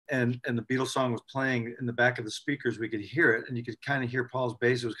and the Beatles song was playing in the back of the speakers. We could hear it, and you could kind of hear Paul's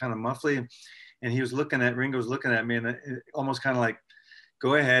bass. It was kind of muffly, and he was Ringo was looking at me, and almost kind of like,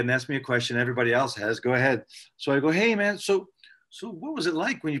 go ahead and ask me a question. Everybody else has, go ahead. So I go, hey man, so what was it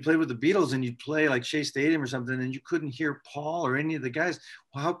like when you played with the Beatles and you'd play like Shea Stadium or something and you couldn't hear Paul or any of the guys?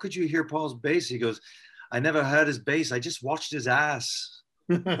 Well, how could you hear Paul's bass? He goes, I never heard his bass. I just watched his ass.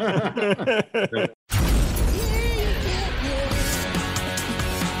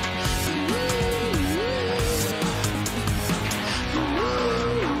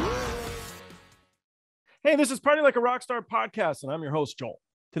 Hey, this is Party Like a Rockstar podcast, and I'm your host, Joel.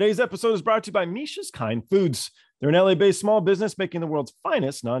 Today's episode is brought to you by Misha's Kind Foods. They're an LA-based small business making the world's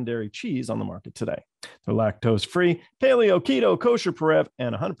finest non-dairy cheese on the market today. They're lactose-free, paleo, keto, kosher, Parev,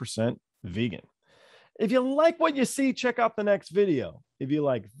 and 100% vegan. If you like what you see, check out the next video. If you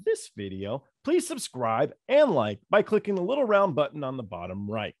like this video, please subscribe and like by clicking the little round button on the bottom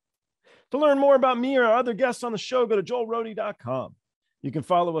right. To learn more about me or other guests on the show, go to joelrolie.com. You can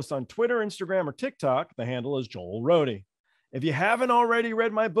follow us on Twitter, Instagram, or TikTok. The handle is Joel Rolie. If you haven't already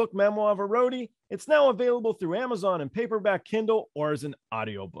read my book, Memoir of a Roadie, it's now available through Amazon and paperback Kindle or as an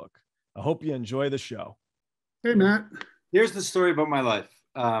audiobook. I hope you enjoy the show. Hey, Matt. Here's the story about my life.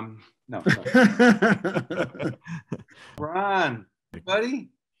 No. Ron, buddy.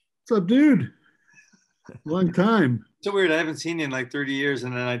 What's up, dude? Long time. So weird. I haven't seen you in like 30 years.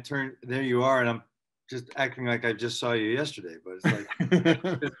 And then there you are. And I'm just acting like I just saw you yesterday. But it's like,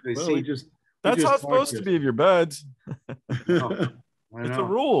 that's how it's supposed to be if you're buds. I know. It's a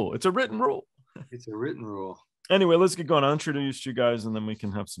rule. It's a written rule. It's a written rule. Anyway, let's get going. I'll introduce you guys and then we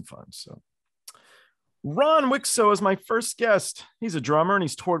can have some fun. So Ron Wikso is my first guest. He's a drummer and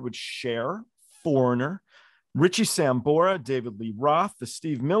he's toured with Cher, Foreigner, Richie Sambora, David Lee Roth, the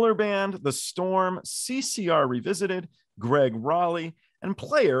Steve Miller Band, The Storm, CCR Revisited, Gregg Rolie, and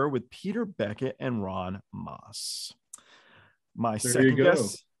player with Peter Beckett and Ron Moss. My second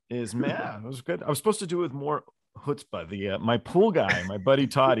guest is, man, it was good. I was supposed to do it with more chutzpah. My pool guy, my buddy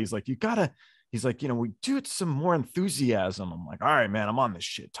Todd, he's like, he's like, we do it some more enthusiasm. I'm like, all right, man, I'm on this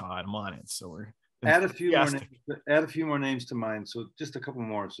shit, Todd. I'm on it. So we're add a few more names to mine. So just a couple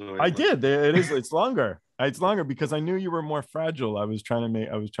more. So I did. It's longer. It's longer because I knew you were more fragile. I was trying to make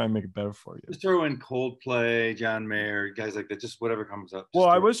it better for you. Just throw in Coldplay, John Mayer, guys like that. Just whatever comes up. Well,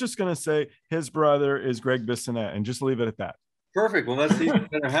 I was just gonna say his brother is Greg Bissonette, and just leave it at that. Perfect. Well, that's the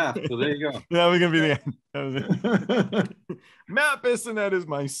better half. So there you go. That was gonna be the end. Matt Bissonette is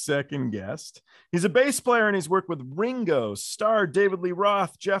my second guest. He's a bass player and he's worked with Ringo, Starr, David Lee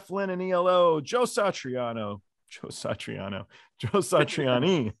Roth, Jeff Lynne and ELO, Joe Satriani,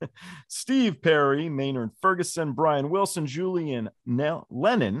 Steve Perry, Maynard Ferguson, Brian Wilson, Julian,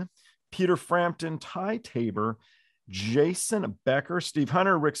 Lennon, Peter Frampton, Ty Tabor, Jason Becker, Steve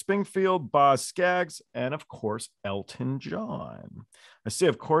Hunter, Rick Springfield, Boz Scaggs, and of course, Elton John. I say,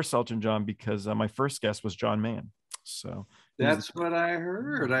 of course, Elton John, because my first guest was John Mann. So that's what I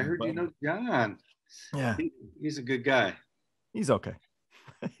heard. I heard you know John. Yeah, he's a good guy. He's okay.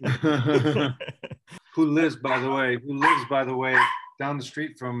 Who lives, by the way, down the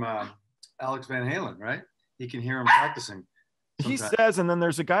street from Alex Van Halen, right? He can hear him practicing. He says, and then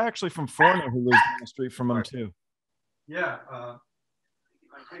there's a guy actually from Foreigner who lives down the street from him too. Yeah.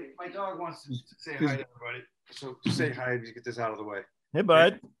 My dog wants to say hi to everybody. So say hi to get this out of the way. Hey,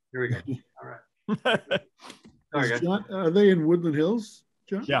 bud. Here we go. All right. Sorry, guys. John, are they in Woodland Hills,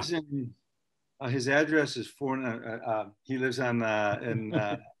 John? Yeah. His address is he lives on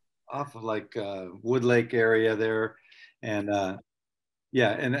off of like Wood Lake area there, and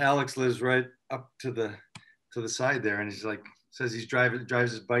and Alex lives right up to the side there, and he's like says he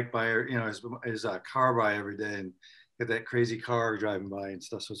drives his bike by, his car by every day, and got that crazy car driving by and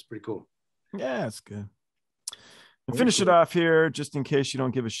stuff. So it's pretty cool. Yeah, it's good. And finish it off here, just in case you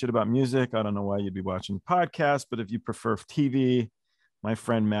don't give a shit about music. I don't know why you'd be watching the podcast, but if you prefer TV, my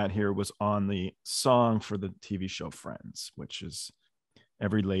friend Matt here was on the song for the TV show Friends, which is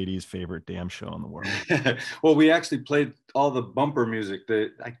every lady's favorite damn show in the world. Well, we actually played all the bumper music.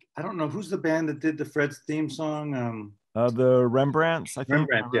 I don't know who's the band that did the Fred's theme song. The Rembrandts, I think.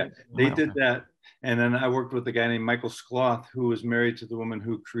 Rembrandt, yeah, they did that. And then I worked with a guy named Michael Skloth, who was married to the woman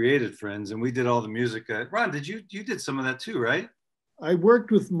who created Friends, and we did all the music. Ron, you did some of that too, right? I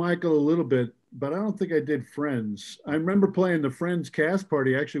worked with Michael a little bit, but I don't think I did Friends. I remember playing the Friends cast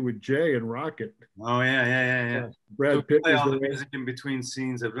party actually with Jay and Rocket. Oh yeah. Brad Pitt play all the music in between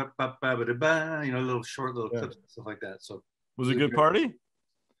scenes of little short clips and stuff like that. So was it a good party?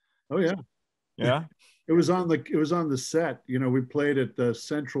 Oh yeah. Yeah. It was on the set. We played at the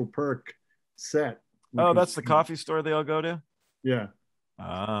Central Perk set. Oh, that's the coffee store they all go to? Yeah.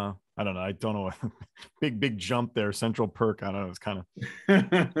 I don't know. I don't know. Big jump there. Central Perk. I don't know. It's kind of.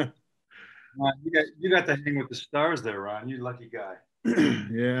 You got to hang with the stars there, Ron. You lucky guy.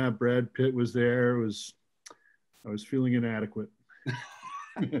 Yeah, Brad Pitt was there. I was feeling inadequate.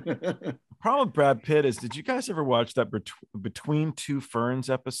 The problem with Brad Pitt is, did you guys ever watch that Between Two Ferns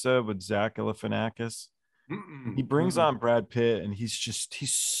episode with Zach Galifianakis? He brings on Brad Pitt, and he's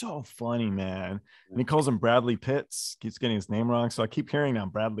so funny, man. And he calls him Bradley Pitts. Keeps getting his name wrong, so I keep hearing now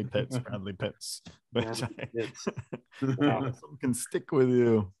Bradley Pitts. But something can stick with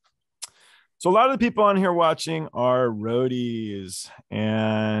you. So a lot of the people on here watching are roadies,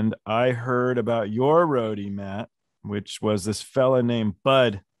 and I heard about your roadie, Matt, which was this fella named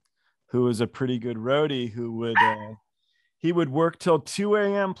Bud, who was a pretty good roadie who would he would work till 2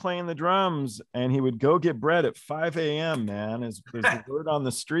 a.m. playing the drums, and he would go get bread at 5 a.m., man, as the word on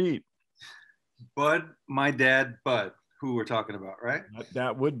the street. Bud, my dad, Bud, who we're talking about, right?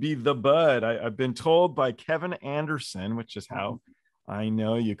 That would be the Bud. I've been told by Kevin Anderson, which is how I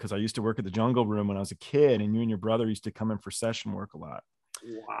know you, because I used to work at the Jungle Room when I was a kid, and you and your brother used to come in for session work a lot.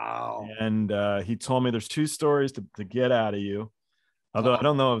 Wow. And he told me there's 2 stories to get out of you. Although I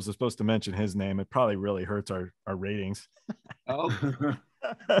don't know if I was supposed to mention his name. It probably really hurts our ratings. Oh.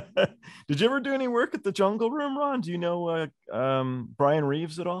 Did you ever do any work at the Jungle Room, Ron? Do you know Brian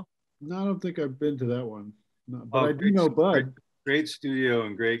Reeves at all? No, I don't think I've been to that one. No, but I do know Bud. Great studio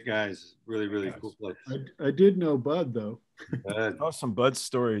and great guys. Really, really cool place. I did know Bud, though. Oh, some Bud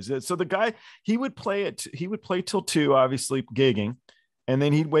stories. So the guy, he would play till 2, obviously gigging. And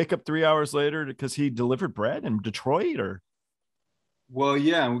then he'd wake up 3 hours later because he delivered bread in Detroit, or? Well,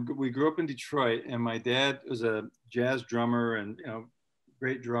 yeah, we grew up in Detroit, and my dad was a jazz drummer and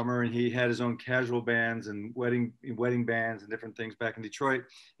great drummer, and he had his own casual bands and wedding bands and different things back in Detroit.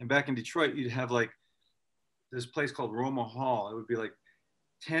 And back in Detroit, you'd have like this place called Roma Hall. It would be like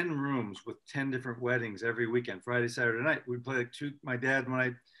 10 rooms with 10 different weddings every weekend, Friday, Saturday night. We'd play like 2. My dad,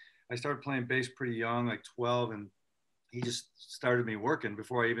 when I started playing bass pretty young, like 12, and he just started me working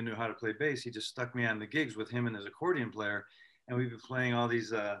before I even knew how to play bass. He just stuck me on the gigs with him and his accordion player. And we'd be playing all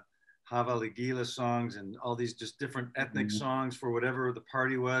these Hava Ligila songs and all these just different ethnic songs for whatever the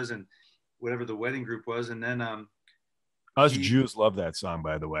party was and whatever the wedding group was. And then us Jews love that song,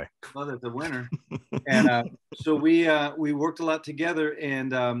 by the way. Love it, the winner. And so we worked a lot together.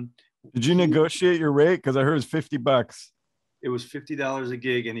 And did you negotiate your rate? Because I heard it was $50. It was $50 a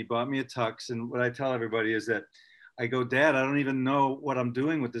gig, and he bought me a tux. And what I tell everybody is that I go, Dad, I don't even know what I'm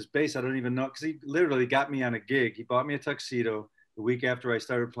doing with this bass. I don't even know, because he literally got me on a gig. He bought me a tuxedo the week after I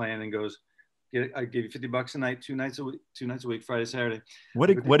started playing, and goes, I give you $50 a night, 2 nights a week, Friday, Saturday. What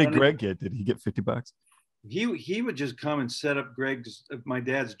did Gregg get? Did he get $50? He would just come and set up my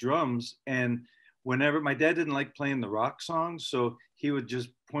dad's drums, and whenever my dad didn't like playing the rock songs, so he would just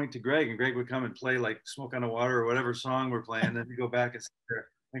point to Gregg, and Gregg would come and play like "Smoke on the Water" or whatever song we're playing. And then he'd go back and sit there,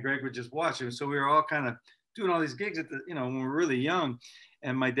 and Gregg would just watch it. So we were all kind of doing all these gigs when we were really young.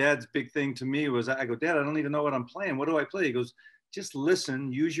 And my dad's big thing to me was, I go, Dad, I don't even know what I'm playing. What do I play? He goes, just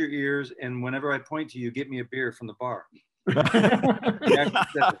listen, use your ears, and whenever I point to you, get me a beer from the bar.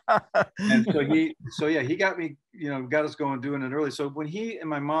 And so he got me, got us going, doing it early. So when he and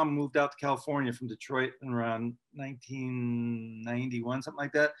my mom moved out to California from Detroit in around 1991, something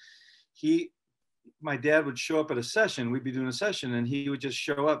like that, my dad would show up at a session. We'd be doing a session, and he would just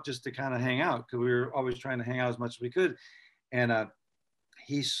show up just to kind of hang out, because we were always trying to hang out as much as we could. And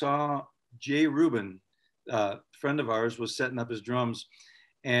he saw Jay Rubin, friend of ours, was setting up his drums,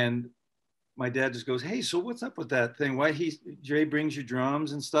 and my dad just goes, "Hey, so what's up with that thing? Why Jay brings you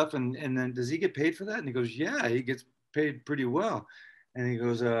drums and stuff, and then does he get paid for that?" And he goes, "Yeah, he gets paid pretty well." And he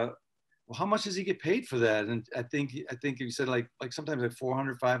goes, "Well, how much does he get paid for that?" And I think he said like sometimes like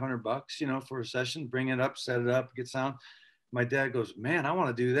 $400, $500, for a session. Bring it up, set it up, get sound. My dad goes, "Man, I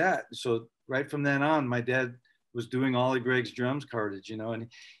want to do that." So right from then on, my dad was doing all of Gregg's drums cartage, and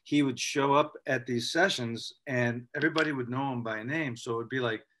he would show up at these sessions, and everybody would know him by name. So it'd be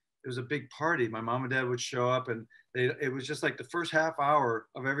like, it was a big party. My mom and dad would show up, and it was just like the first half hour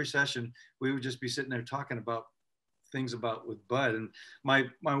of every session, we would just be sitting there talking about things with Bud. And my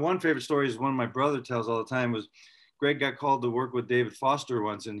one favorite story is one my brother tells all the time, was Gregg got called to work with David Foster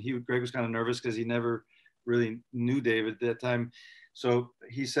once, and Gregg was kind of nervous because he never really knew David at that time. So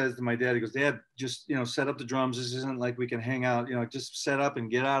he says to my dad, he goes, "Dad, just, set up the drums. This isn't like we can hang out, just set up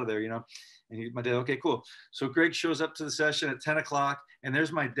and get out of there, And my dad, "Okay, cool." So Gregg shows up to the session at 10 o'clock, and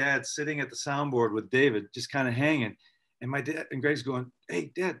there's my dad sitting at the soundboard with David, just kind of hanging. And my dad and Gregg's going,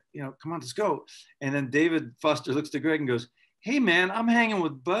 "Hey, Dad, come on, let's go." And then David Foster looks to Gregg and goes, hey man, I'm hanging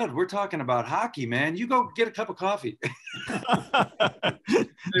with Bud. We're talking about hockey, man. You go get a cup of coffee.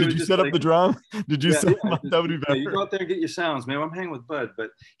 Did you set up the drum? Did you set up? That would be better. You go out there and get your sounds, man. I'm hanging with Bud,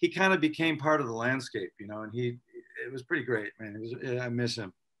 but he kind of became part of the landscape, you know, and it was pretty great, man. I miss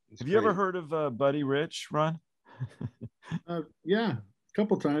him. Have you ever heard of Buddy Rich, Ron? Yeah, a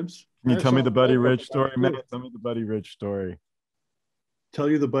couple times. Can you tell me the Buddy Rich story, man? Tell me the Buddy Rich story. Tell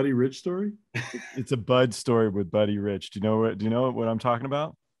you the Buddy Rich story? It's a Bud story with Buddy Rich. Do you know what I'm talking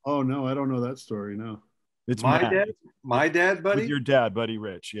about? Oh no, I don't know that story. No. It's my dad, Buddy. With your dad, Buddy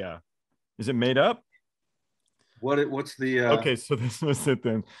Rich. Yeah. Is it made up? What's the Okay, so this was it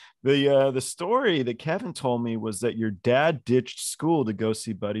then. The story that Kevin told me was that your dad ditched school to go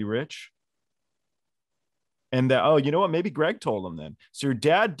see Buddy Rich. And that, oh, you know what? Maybe Gregg told him then. So your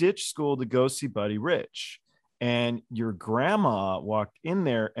dad ditched school to go see Buddy Rich. And your grandma walked in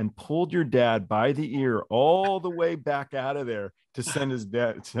there and pulled your dad by the ear all the way back out of there to send his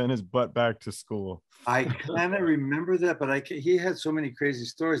butt back to school. I kind of remember that, but he had so many crazy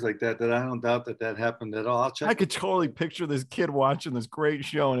stories like that I don't doubt that happened at all. I could totally picture this kid watching this great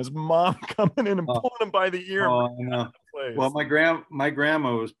show and his mom coming in and pulling him by the ear. Oh, I know. Well, my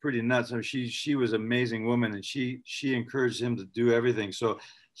grandma was pretty nuts. I mean, she was an amazing woman, and she encouraged him to do everything. So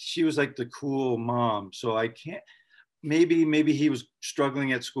she was like the cool mom. So I can't. Maybe he was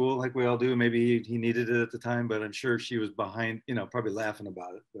struggling at school like we all do. Maybe he needed it at the time, but I'm sure she was behind, probably laughing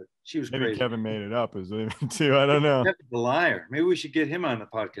about it. But she was maybe crazy. Kevin made it up as too. I don't know. Kevin's a liar. Maybe we should get him on the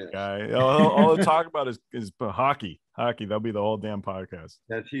podcast. Guy, all he'll talk about is hockey. That'll be the whole damn podcast.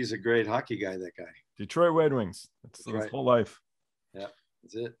 That he's a great hockey guy. That guy. Detroit Red Wings. That's his whole life. Yeah,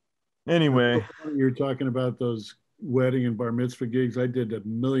 that's it. Anyway, you're talking about those wedding and bar mitzvah gigs. I did a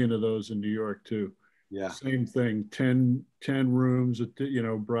million of those in New York too. Yeah. Same thing. 10 rooms,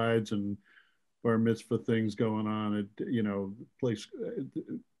 brides and bar mitzvah things going on at, place.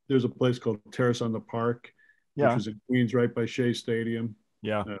 There's a place called Terrace on the Park, which is in Queens, right by Shea Stadium.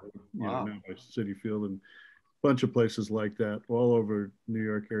 Yeah. Now by Citi Field, and a bunch of places like that all over New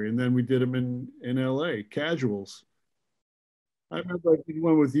York area. And then we did them in LA, casuals. I remember I did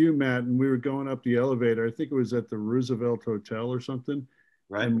one with you, Matt, and we were going up the elevator. I think it was at the Roosevelt Hotel or something.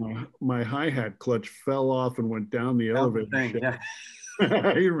 Right. And my hi-hat clutch fell off and went down the elevator. Yeah.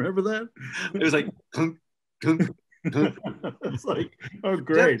 You remember that? It was like, it's like, oh,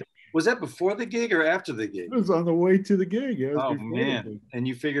 great. Was that before the gig or after the gig? It was on the way to the gig. Oh, man. And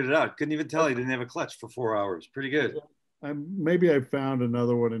you figured it out. Couldn't even tell he didn't have a clutch for 4 hours. Pretty good. Maybe I found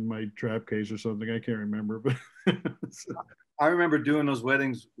another one in my trap case or something. I can't remember. But I remember doing those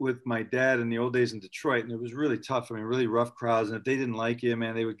weddings with my dad in the old days in Detroit, and it was really tough. I mean, really rough crowds. And if they didn't like you,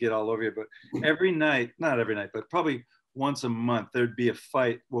 man, they would get all over you. But every night, not every night, but probably once a month, there'd be a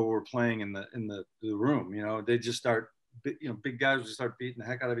fight where we're playing in the room. They just start, big guys would start beating the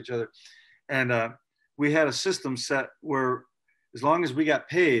heck out of each other. And we had a system set where as long as we got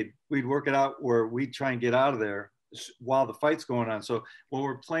paid, we'd work it out where we'd try and get out of there while the fight's going on. So when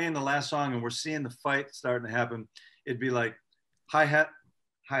we're playing the last song and we're seeing the fight starting to happen, it'd be like, hi-hat.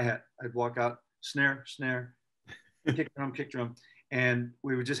 I'd walk out, snare, kick drum. And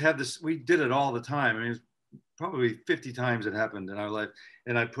we would just have this, we did it all the time. I mean, it was probably 50 times it happened in our life.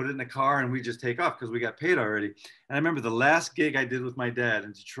 And I'd put it in the car and we just take off because we got paid already. And I remember the last gig I did with my dad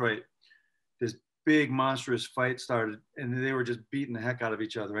in Detroit, this big monstrous fight started and they were just beating the heck out of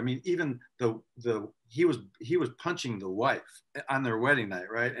each other. I mean, even he was punching the wife on their wedding night,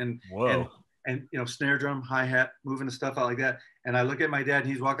 right? And snare drum, hi-hat, moving the stuff out like that. And I look at my dad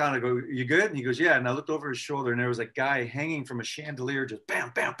and he's walking on. I go, you good? And he goes, yeah. And I looked over his shoulder and there was a guy hanging from a chandelier, just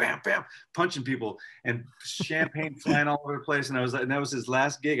bam, bam, bam, bam, punching people and champagne flying all over the place. And that was his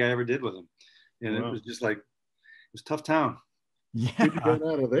last gig I ever did with him. And It was just like, it was a tough town. Yeah. Did you get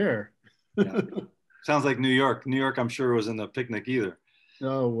out of there? Yeah. Sounds like New York. New York, I'm sure, wasn't a picnic either.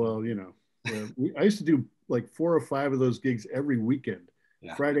 Oh, well, I used to do like 4 or 5 of those gigs every weekend.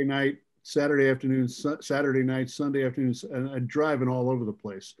 Yeah. Friday night, Saturday afternoon, Saturday night, Sunday afternoons, and I'd driving all over the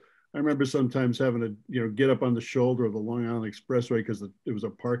place. I remember sometimes having to, get up on the shoulder of the Long Island Expressway because it was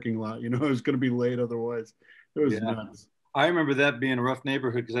a parking lot. I was going to be late otherwise. It was nuts. I remember that being a rough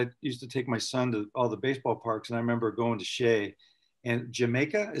neighborhood because I used to take my son to all the baseball parks, and I remember going to Shea. And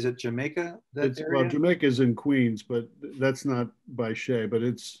Jamaica, is it Jamaica? Well, Jamaica's in Queens, but that's not by Shea, but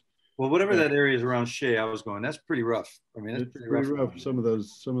it's. Well, whatever that area is around Shea, I was going, that's pretty rough. I mean, it's pretty rough. Some of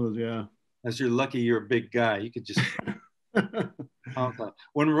those, yeah. As you're lucky you're a big guy. You could just.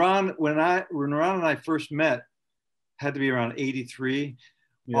 When Ron and I first met, had to be around 83.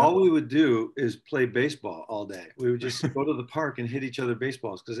 all we would do is play baseball all day. We would just go to the park and hit each other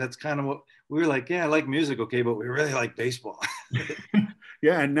baseballs because that's kind of what we were like. Yeah, I like music, okay, but we really like baseball.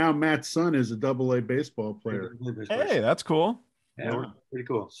 Yeah, and now Matt's son is a AA baseball player. Hey, that's cool. Yeah, pretty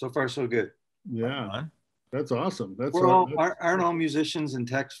cool. So far, so good. Yeah, that's awesome. Aren't all musicians and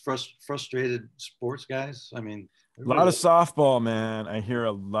techs frustrated sports guys? I mean, a lot of softball, man. I hear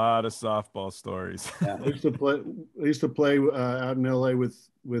a lot of softball stories. Yeah. I used to play out in LA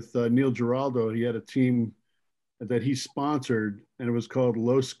with Neil Giraldo. He had a team that he sponsored, and it was called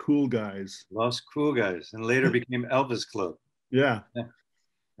Los Cool Guys. Los Cool Guys, and later became Elvis Club. Yeah.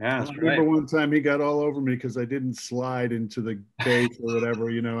 Yeah, I remember one time he got all over me because I didn't slide into the base or whatever,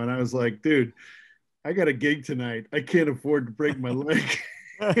 and I was like, dude, I got a gig tonight. I can't afford to break my leg.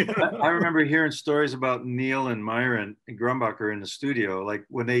 I remember hearing stories about Neil and Myron and Grumbacher in the studio. Like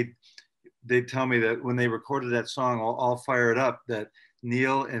when they tell me that when they recorded that song, all Fire It Up, that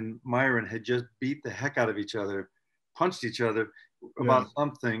Neil and Myron had just beat the heck out of each other, punched each other about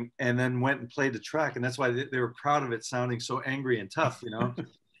something, and then went and played the track. And that's why they were proud of it sounding so angry and tough,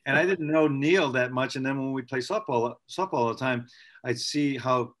 And I didn't know Neil that much. And then when we play softball all the time, I'd see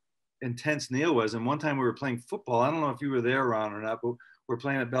how intense Neil was. And one time we were playing football. I don't know if you were there, Ron, or not, but we're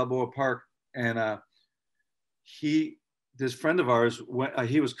playing at Balboa Park. And this friend of ours,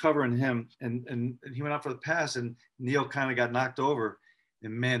 he was covering him, and he went out for the pass, and Neil kind of got knocked over.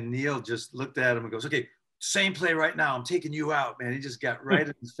 And man, Neil just looked at him and goes, okay, same play right now. I'm taking you out, man. He just got right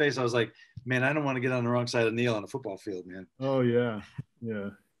in his face. I was like, man, I don't want to get on the wrong side of Neil on a football field, man. Oh, yeah. Yeah.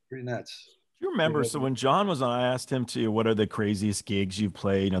 Pretty nuts. Do you remember? So when John was on, I asked him what are the craziest gigs you've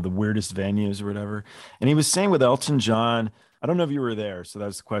played, the weirdest venues or whatever. And he was saying with Elton John, I don't know if you were there. So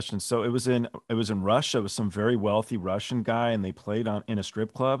that's the question. So it was in Russia. It was some very wealthy Russian guy, and they played in a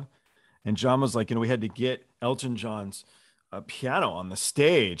strip club. And John was like, we had to get Elton John's piano on the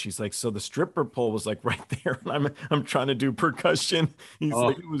stage. He's like, so the stripper pole was like right there, and I'm trying to do percussion. He's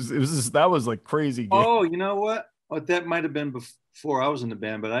like, that was like crazy. Oh, you know what? That might have been before I was in the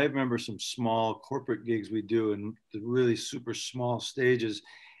band, but I remember some small corporate gigs we do in the really super small stages,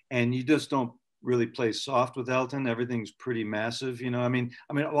 and you just don't really play soft with Elton. Everything's pretty massive, I mean,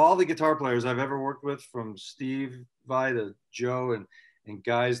 all the guitar players I've ever worked with, from Steve Vai to Joe and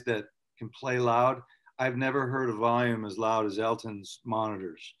guys that can play loud, I've never heard a volume as loud as Elton's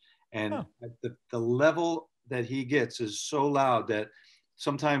monitors. And the level that he gets is so loud that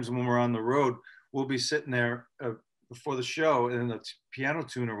sometimes when we're on the road, we'll be sitting there before the show, and the piano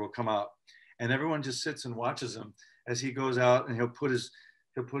tuner will come out, and everyone just sits and watches him as he goes out, and he'll put his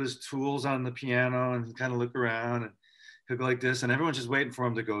tools on the piano and kind of look around, and he'll go like this, and everyone's just waiting for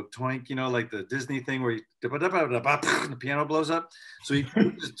him to go toink, like the Disney thing where the piano blows up. So he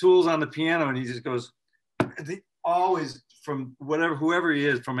puts his tools on the piano, and he just goes, always, from whoever he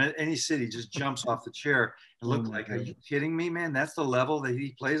is from any city, just jumps off the chair and look like, are you kidding me, man? That's the level that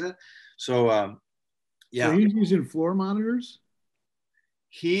he plays at. So So he's using floor monitors?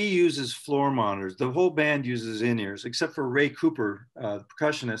 He uses floor monitors. The whole band uses in-ears, except for Ray Cooper, the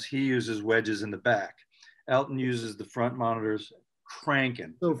percussionist. He uses wedges in the back. Elton uses the front monitors,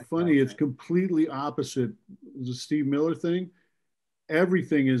 cranking. So funny. It's completely opposite the Steve Miller thing.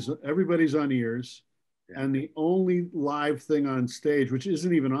 Everybody's on ears. Yeah. And the only live thing on stage, which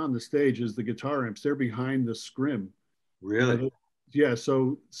isn't even on the stage, is the guitar amps. They're behind the scrim. Really? Yeah,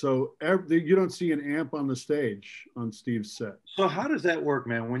 so you don't see an amp on the stage on Steve's set. So how does that work,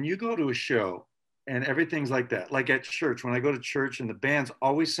 man? When you go to a show and everything's like that, like at church, when I go to church and the bands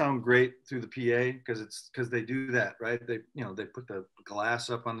always sound great through the PA because they do that, right? They put the glass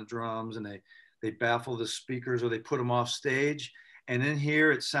up on the drums, and they baffle the speakers, or they put them off stage. And in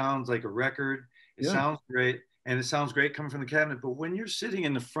here, it sounds like a record. It sounds great, and it sounds great coming from the cabinet. But when you're sitting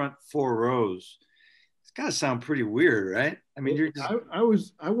in the front 4 rows, it's got to sound pretty weird, right? I mean,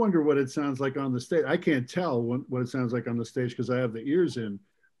 I wonder what it sounds like on the stage. I can't tell what it sounds like on the stage because I have the ears in,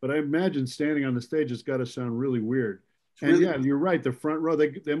 but I imagine standing on the stage, it's got to sound really weird. And yeah, you're right. The front row,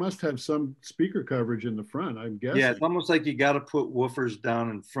 they must have some speaker coverage in the front, I'm guessing. Yeah, it's almost like you got to put woofers down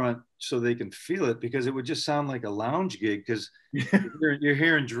in front so they can feel it, because it would just sound like a lounge gig, because you're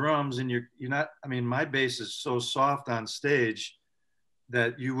hearing drums and you're not, I mean, my bass is so soft on stage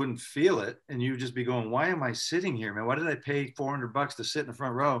that you wouldn't feel it, and you would just be going, why am I sitting here, man? Why did I pay $400 to sit in the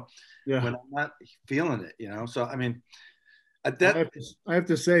front row when I'm not feeling it, So, I mean, I have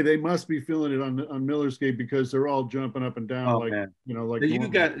to say they must be feeling it on Miller's gig, because they're all jumping up and down like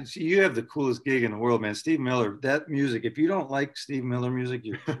you have the coolest gig in the world, man. Steve Miller, that music. If you don't like Steve Miller music,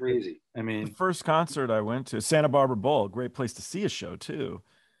 you're crazy. I mean, the first concert I went to, Santa Barbara Bowl, great place to see a show too.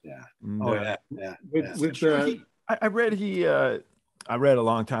 Yeah. And, yeah. I read I read a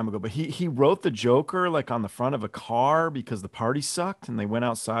long time ago, but he wrote the Joker like on the front of a car because the party sucked, and they went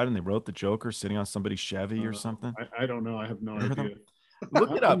outside and they wrote the Joker sitting on somebody's Chevy or something. I don't know. I have no Remember idea.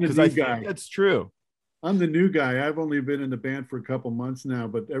 Look it up I'm the because I new think guy. that's true. I'm the new guy. I've only been in the band for a couple months now,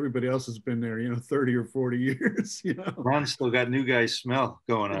 but everybody else has been there, 30 or 40 years, Ron's still got new guy smell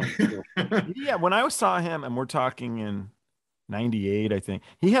going on. Yeah, when I saw him, and we're talking in 98, I think,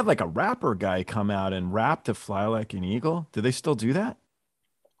 he had like a rapper guy come out and rap to Fly Like an Eagle. Do they still do that?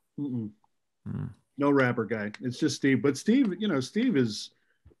 No rapper guy. It's just Steve. But Steve,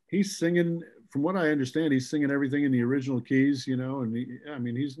 he's singing, from what I understand, he's singing everything in the original keys,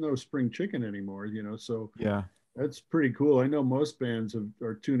 and he's no spring chicken anymore, so yeah, that's pretty cool. I know most bands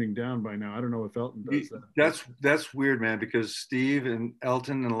are tuning down by now. I don't know if Elton does that. That's weird, man, because Steve and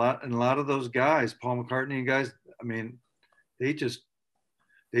Elton and a lot of those guys, Paul McCartney and guys, I mean, they just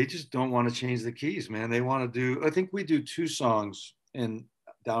don't want to change the keys, man. They want to do, I think we do 2 songs in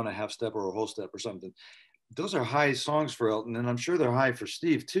down a half step or a whole step or something. Those are high songs for Elton, and I'm sure they're high for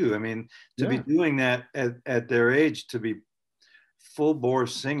Steve too. I mean, to be doing that at their age, to be full bore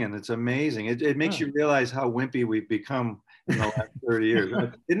singing, it's amazing. It makes you realize how wimpy we've become in the last 30 years.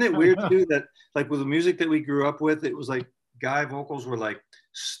 Isn't it weird too that like with the music that we grew up with, it was like guy vocals were like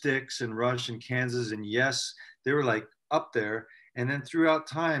Styx and Rush and Kansas and Yes, they were like up there. And then throughout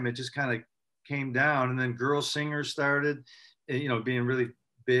time, it just kind of came down, and then girl singers started, being really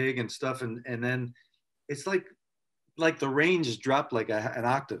big and stuff. And then it's like the range dropped like an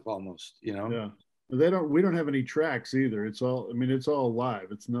octave almost, Yeah. We don't have any tracks either. It's all live.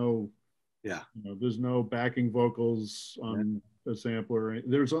 It's no, there's no backing vocals on the sampler.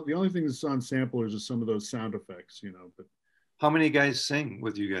 The only thing that's on samplers is some of those sound effects, but how many guys sing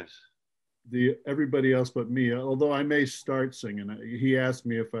with you guys? Everybody else but me, although I may start singing. He asked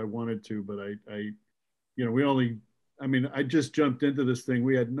me if I wanted to, but I just jumped into this thing.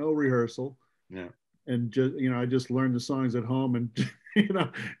 We had no rehearsal. Yeah. And just, I just learned the songs at home. And,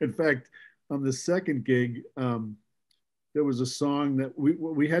 in fact, on the second gig, there was a song that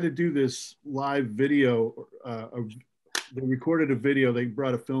we had to do this live video. They recorded a video. They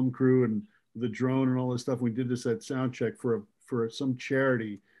brought a film crew and the drone and all this stuff. We did this at soundcheck for some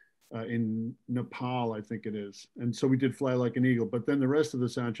charity in Nepal, I think it is. And so we did Fly Like an Eagle. But then the rest of the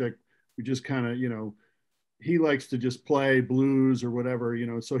soundcheck, we just kind of, he likes to just play blues or whatever,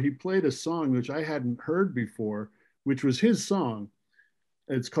 so he played a song which I hadn't heard before, which was his song.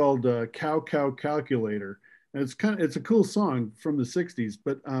 It's called Kow Kow Calqulator. And it's a cool song from the 60s,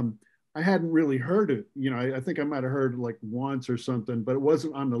 but I hadn't really heard it. I think I might have heard like once or something, but it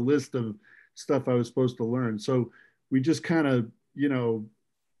wasn't on the list of stuff I was supposed to learn. So we just kind of,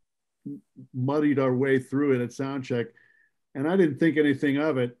 muddied our way through it at soundcheck, and I didn't think anything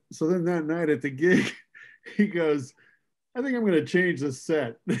of it. So then that night at the gig, he goes, I think I'm going to change the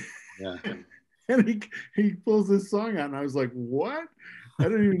set. Yeah. And he pulls this song out, and I was like, what? I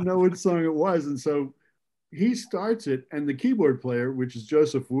don't even know what song it was. And so he starts it, and the keyboard player, which is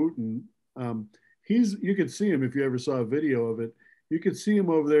Joseph Wooten, you could see him if you ever saw a video of it. You could see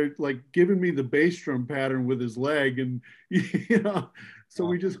him over there, like giving me the bass drum pattern with his leg, and so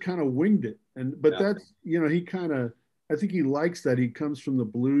we just kind of winged it. But that's, he kind of, I think he likes that. He comes from the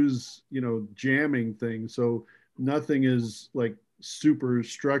blues, jamming thing. So nothing is like super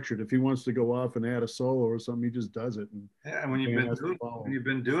structured. If he wants to go off and add a solo or something, he just does it. And when you've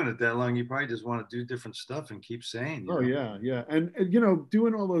been doing it that long, you probably just want to do different stuff and keep saying. Yeah. And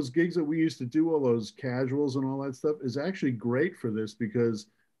doing all those gigs that we used to do, all those casuals and all that stuff is actually great for this because,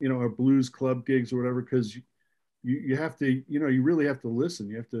 our blues club gigs or whatever, because you have to, you really have to listen.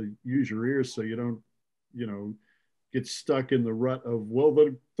 You have to use your ears so you don't, get stuck in the rut of, well,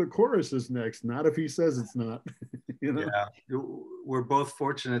 the chorus is next, not if he says it's not. Yeah, we're both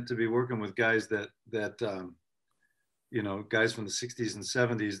fortunate to be working with guys that guys from the 60s and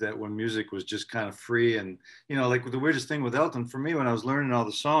 70s, that when music was just kind of free. And like the weirdest thing with Elton for me when I was learning all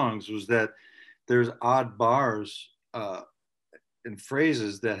the songs was that there's odd bars and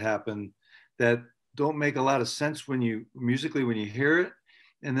phrases that happen that don't make a lot of sense when you hear it.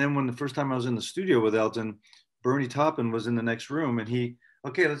 And then when the first time I was in the studio with Elton, Bernie Taupin was in the next room, and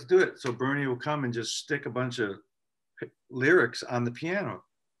okay, let's do it. So Bernie will come and just stick a bunch of lyrics on the piano,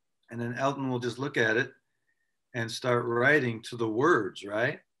 and then Elton will just look at it and start writing to the words,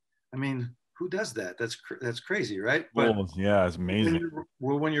 right? I mean, who does that? That's crazy, right? But yeah, it's amazing.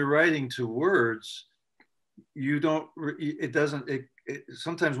 When you're writing to words,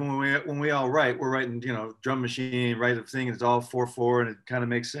 sometimes when we all write, we're writing, drum machine, write a thing, and it's all 4/4, and it kind of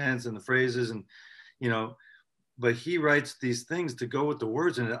makes sense, and the phrases, and but he writes these things to go with the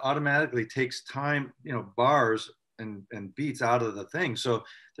words, and it automatically takes time, bars and beats out of the thing. So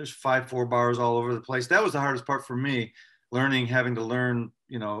there's 5/4 bars all over the place. That was the hardest part for me, having to learn,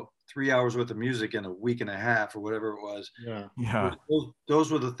 3 hours worth of music in a week and a half or whatever it was. Yeah.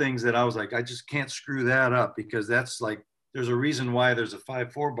 Those were the things that I was like, I just can't screw that up, because that's like, there's a reason why there's a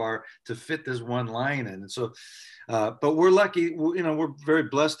 5/4 bar to fit this one line in. And so, but we're lucky, we're very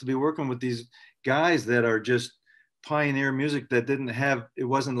blessed to be working with these guys that are just pioneer music that it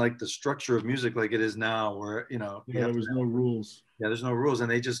wasn't like the structure of music like it is now, where, there was no rules. Yeah, there's no rules,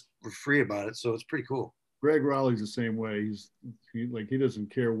 and they just were free about it. So it's pretty cool. Gregg Rolie's the same way. He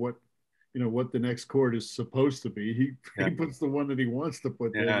doesn't care what the next chord is supposed to be. He puts the one that he wants to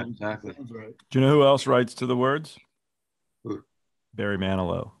put there. Yeah, exactly. Right. Do you know who else writes to the words? Who? Barry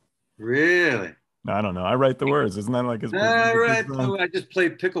Manilow. Really? I don't know. I write the words. Isn't that like his? Right. I just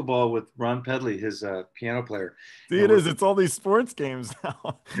played pickleball with Ron Pedley, his piano player. See, it is. It's all these sports games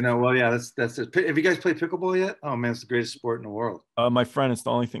now. Well, yeah, that's it. Have you guys played pickleball yet? Oh man, it's the greatest sport in the world. My friend, it's the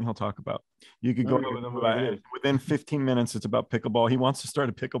only thing he'll talk about. You could go with him about it. Within 15 minutes, it's about pickleball. He wants to start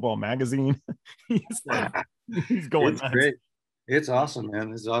a pickleball magazine. He's going it's nuts. Great. It's awesome,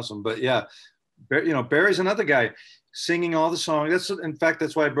 man. It's awesome. But yeah, Barry's another guy singing all the songs.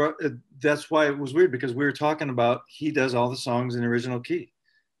 That's why it was weird, because we were talking about, he does all the songs in the original key,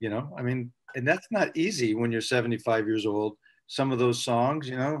 and that's not easy when you're 75 years old. Some of those songs,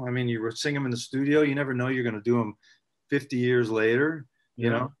 you sing them in the studio. You never know you're going to do them 50 years later.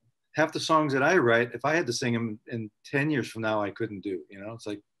 Half the songs that I write, if I had to sing them in 10 years from now, I couldn't do. It's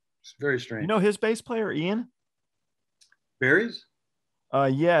like, it's very strange. His bass player Ian? Barry's?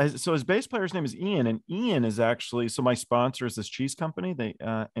 Yeah. So his bass player's name is Ian, and Ian is actually, so my sponsor is this cheese company.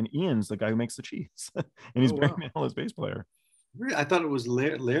 And Ian's the guy who makes the cheese, and he's Barry Manilow's bass player. Really? I thought it was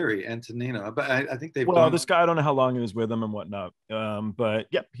Larry Antonino, but I think they've. Well, this guy, I don't know how long he was with him and whatnot. But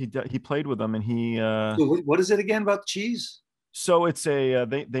yep, he played with them, and he. So what is it again about cheese? So it's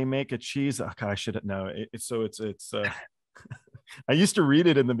they make a cheese. Oh, God, I should know. It's I used to read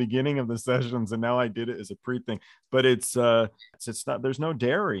it in the beginning of the sessions, and now I did it as a pre-thing. But it's not. There's no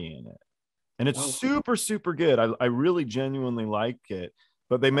dairy in it, and it's super, super good. I really genuinely like it.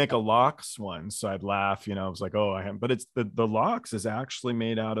 But they make a lox one, so I'd laugh. I was like, oh, I am. But it's the lox is actually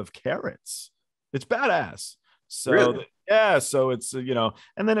made out of carrots. It's badass. So really? Yeah, so it's and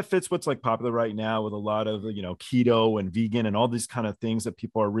then it fits what's like popular right now with a lot of keto and vegan and all these kind of things that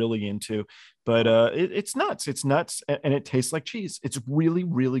people are really into. But it's nuts. It's nuts, and it tastes like cheese. It's really,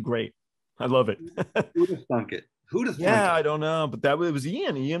 really great. I love it. Who'd have thunk it? Yeah, I don't know, but it was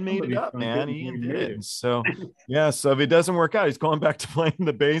Ian. Ian made it up, man. Ian did it. So yeah, so if it doesn't work out, he's going back to playing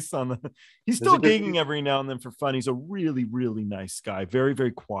the bass on the. He's still gigging every now and then for fun. He's a really, really nice guy. Very,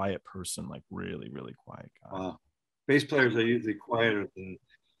 very quiet person. Like really, really quiet guy. Wow. Bass players are usually quieter than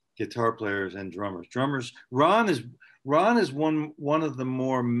guitar players and drummers. Ron is one of the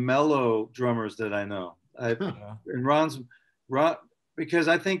more mellow drummers that I know. And Ron, because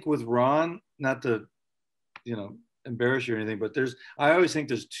I think with Ron, not to embarrass you or anything, but I always think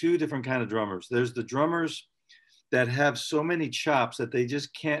there's two different kind of drummers. There's the drummers that have so many chops that they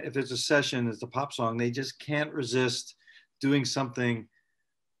just can't, if it's a session, it's a pop song, they just can't resist doing something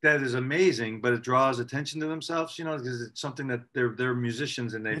that is amazing, but it draws attention to themselves, because it's something that they're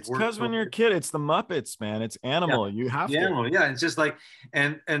musicians and they've worked. It's because when you're a kid, it's the Muppets, man. It's animal. Yeah. You have to. Animal, yeah. It's just like,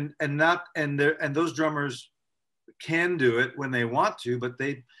 and those drummers can do it when they want to, but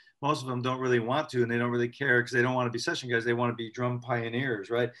most of them don't really want to, and they don't really care because they don't want to be session guys. They want to be drum pioneers,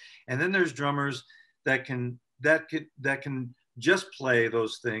 right? And then there's drummers that can just play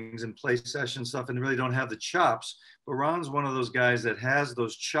those things and play session stuff and really don't have the chops. But Ron's one of those guys that has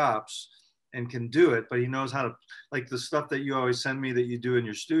those chops and can do it, but he knows how to, like the stuff that you always send me that you do in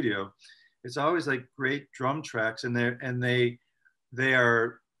your studio. It's always like great drum tracks, and they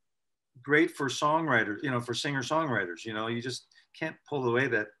are great for songwriters, for singer-songwriters. You just can't pull away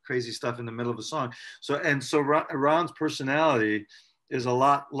that crazy stuff in the middle of a song. So Ron's personality is a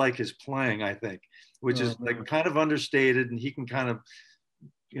lot like his playing, I think, which is like kind of understated, and he can kind of,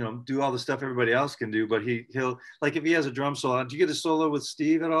 do all the stuff everybody else can do, but he'll like, if he has a drum solo, do you get a solo with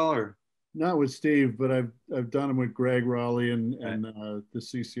Steve at all, or? Not with Steve, but I've done them with Gregg Rolie and the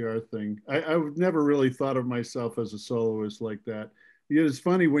CCR thing. I've never really thought of myself as a soloist like that. It's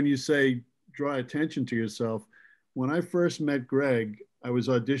funny when you say draw attention to yourself. When I first met Gregg, I was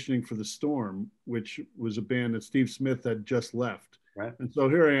auditioning for The Storm, which was a band that Steve Smith had just left. Right. And so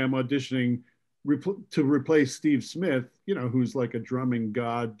here I am auditioning to replace Steve Smith, who's like a drumming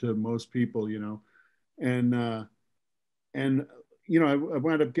god to most people, and I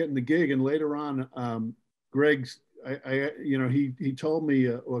wound up getting the gig. And later on, Gregg he told me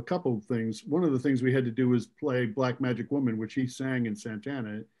a couple of things. One of the things we had to do was play Black Magic Woman, which he sang in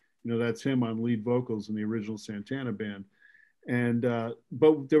Santana. That's him on lead vocals in the original Santana band. And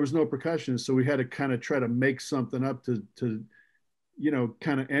but there was no percussionist, so we had to kind of try to make something up to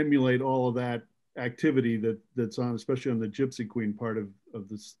kind of emulate all of that activity that's on, especially on the Gypsy Queen part of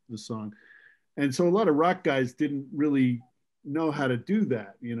the song. And so a lot of rock guys didn't really know how to do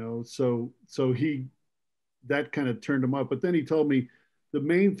that, so that kind of turned him up. But then he told me the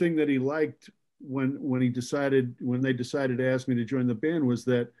main thing that he liked when they decided to ask me to join the band was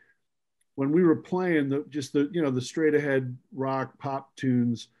that when we were playing the straight ahead rock pop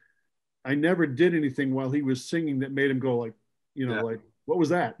tunes, I never did anything while he was singing that made him go like, like, what was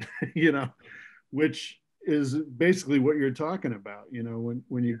that? Which is basically what you're talking about,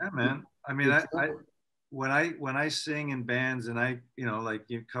 when you. Yeah, man. I mean, when I sing in bands and I, like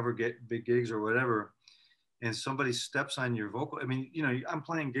you cover big gigs or whatever, and somebody steps on your vocal, I mean, I'm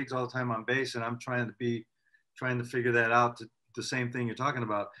playing gigs all the time on bass and I'm trying to figure that out, the same thing you're talking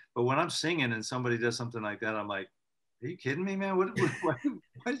about. But when I'm singing and somebody does something like that, I'm like, are you kidding me, man? Why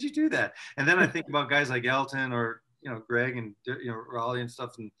did you do that? And then I think about guys like Elton or, Gregg and, Rolie and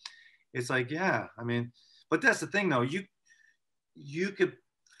stuff. And it's like, yeah, I mean, but that's the thing though. You could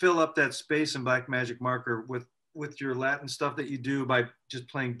fill up that space in Black Magic Marker with your Latin stuff that you do by just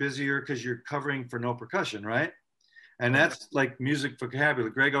playing busier because you're covering for no percussion, right? And that's like music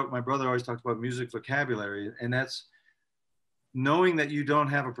vocabulary. Gregg, my brother, always talked about music vocabulary, and that's knowing that you don't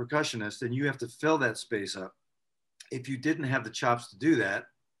have a percussionist and you have to fill that space up. If you didn't have the chops to do that,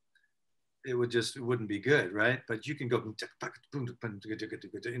 it wouldn't be good, right? But you can go,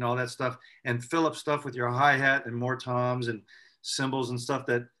 all that stuff and fill up stuff with your hi-hat and more toms and cymbals and stuff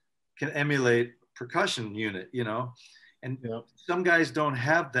that can emulate percussion unit, and some guys don't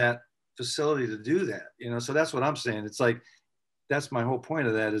have that facility to do that, so that's what I'm saying. It's like, that's my whole point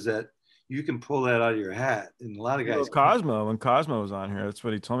of that, is that you can pull that out of your hat. And a lot of guys. When Cosmo was on here, that's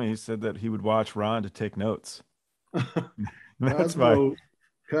what he told me. He said that he would watch Ron to take notes.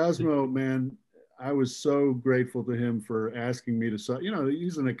 Cosmo, man, I was so grateful to him for asking me to,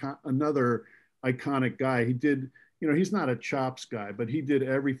 he's another iconic guy. He did, he's not a chops guy, but he did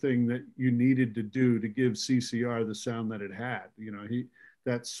everything that you needed to do to give CCR the sound that it had.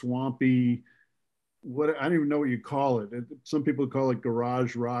 That swampy, I don't even know what you call it. Some people call it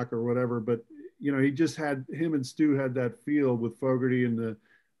garage rock or whatever, but he just him and Stu had that feel with Fogerty and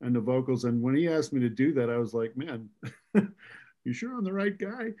the vocals. And when he asked me to do that, I was like, man, you sure I'm the right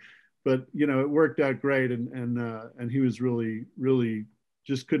guy? But it worked out great, and he was really, really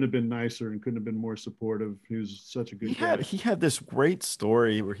just couldn't have been nicer and couldn't have been more supportive. He was such a good guy. He had this great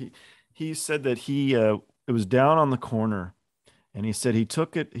story where he said that it was down on the corner, and he said he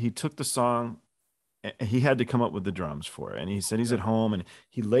took the song. He had to come up with the drums for it. And he said he's at home and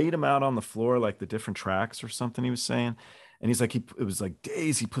he laid them out on the floor, like the different tracks or something he was saying. And he's like, it was like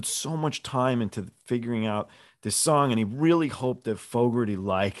days. He put so much time into figuring out this song, and he really hoped that Fogerty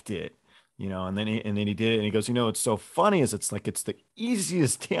liked it, and then he did it. And he goes, it's so funny is it's the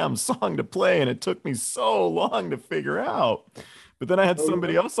easiest damn song to play. And it took me so long to figure out. But then I had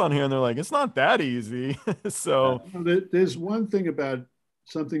somebody else on here and they're like, it's not that easy. So there's one thing about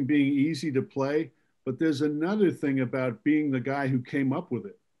something being easy to play, but there's another thing about being the guy who came up with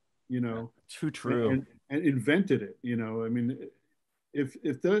it, Too true. And invented it, I mean, if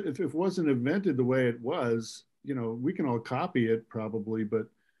it wasn't invented the way it was, we can all copy it probably,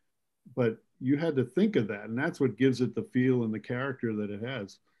 but you had to think of that, and that's what gives it the feel and the character that it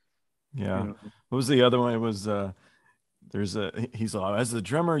has. Yeah. What was the other one? It was he's like, as the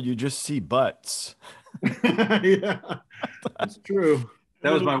drummer, you just see butts. Yeah, that's true.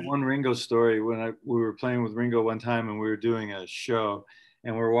 That was my one Ringo story. When we were playing with Ringo one time and we were doing a show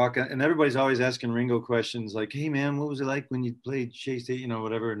and we're walking, and everybody's always asking Ringo questions like, hey man, what was it like when you played Shea State,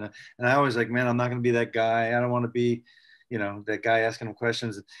 whatever. And I always like, man, I'm not going to be that guy. I don't want to be, that guy asking him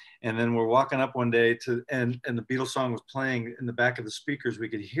questions. And then we're walking up one day and the Beatles song was playing in the back of the speakers. We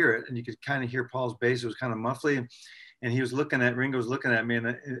could hear it and you could kind of hear Paul's bass. It was kind of muffly. And he was Ringo was looking at me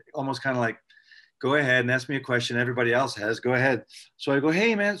and almost kind of like, go ahead and ask me a question everybody else has. Go ahead. So I go,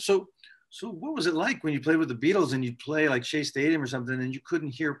 hey, man, so what was it like when you played with the Beatles and you'd play like Shea Stadium or something and you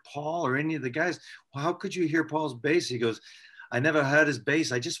couldn't hear Paul or any of the guys? Well, how could you hear Paul's bass? He goes, I never heard his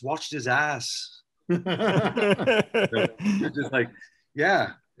bass. I just watched his ass. Just like,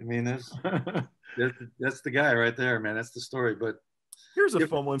 yeah. I mean, that's the guy right there, man. That's the story. But here's a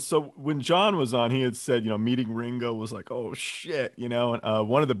fun one. So when John was on, he had said, meeting Ringo was like, oh shit, and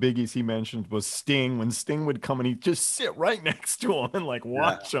one of the biggies he mentioned was Sting. When Sting would come and he'd just sit right next to him and like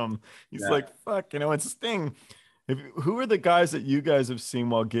watch him. He's like, fuck, it's Sting. Who are the guys that you guys have seen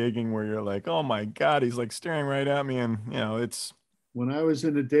while gigging where you're like, oh my God, he's like staring right at me, and it's. When I was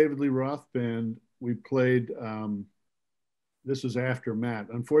in the David Lee Roth band, we played. This was after Matt.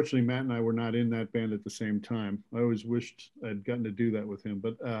 Unfortunately, Matt and I were not in that band at the same time. I always wished I'd gotten to do that with him.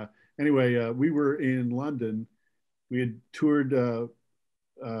 But anyway, we were in London. We had toured.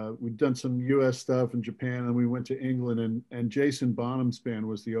 We'd done some U.S. stuff in Japan, and we went to England. And Jason Bonham's band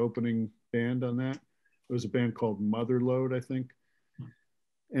was the opening band on that. It was a band called Motherload, I think.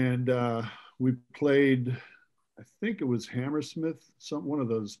 And we played. I think it was Hammersmith, one of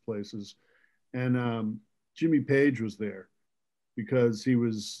those places, and Jimmy Page was there because he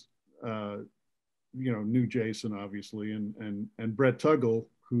was, knew Jason obviously, and Brett Tuggle,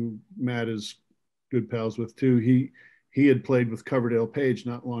 who Matt is good pals with too. He had played with Coverdale Page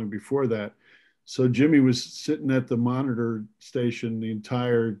not long before that, so Jimmy was sitting at the monitor station the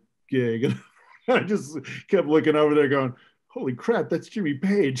entire gig, and I just kept looking over there, going, "Holy crap, that's Jimmy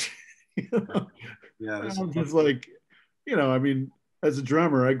Page!" Yeah, I'm just like, I mean, as a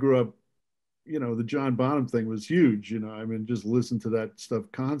drummer, I grew up, the John Bonham thing was huge, I mean, just listen to that stuff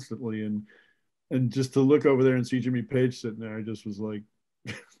constantly. And just to look over there and see Jimmy Page sitting there, I just was like,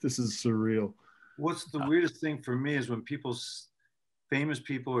 this is surreal. What's the weirdest thing for me is when famous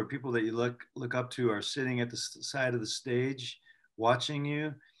people or people that you look up to are sitting at the side of the stage watching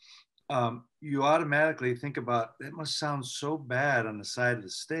you. You automatically think about, it must sound so bad on the side of the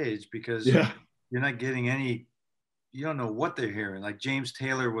stage because you're not getting you don't know what they're hearing. Like James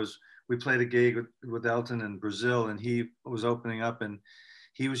Taylor we played a gig with Elton in Brazil, and he was opening up, and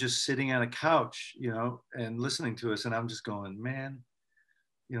he was just sitting on a couch, and listening to us. And I'm just going, man,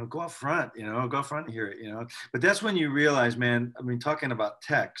 go up front, go up front and hear it, But that's when you realize, man, I mean, talking about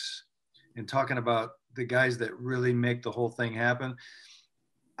techs and talking about the guys that really make the whole thing happen.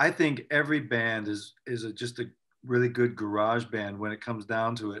 I think every band is just a really good garage band when it comes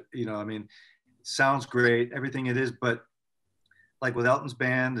down to it. I mean, it sounds great, everything it is, but like with Elton's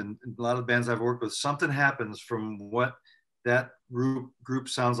band and a lot of bands I've worked with, something happens from what that group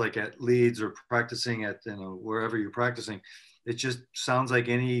sounds like at Leeds or practicing at, wherever you're practicing. It just sounds like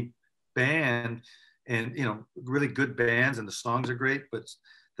any band, and, really good bands, and the songs are great, but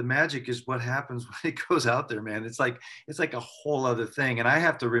the magic is what happens when it goes out there, man. It's like a whole other thing. And I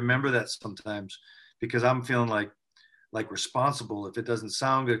have to remember that sometimes because I'm feeling like responsible if it doesn't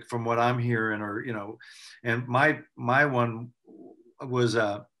sound good from what I'm hearing, or, and my one was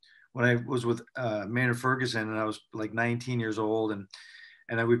when I was with Maynard Ferguson, and I was like 19 years old,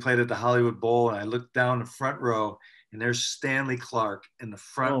 and we played at the Hollywood Bowl, and I looked down the front row, and there's Stanley Clark in the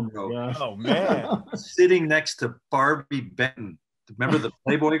front row. Gosh. Oh man, sitting next to Barbie Benton. Remember the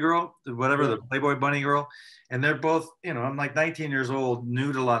Playboy girl, the Playboy bunny girl? And they're both, I'm like 19 years old,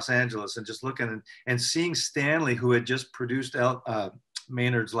 new to Los Angeles, and just looking and seeing Stanley, who had just produced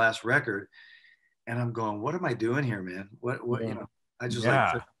Maynard's last record. And I'm going, what am I doing here, man? What, I just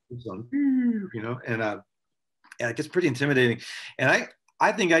and it gets pretty intimidating. And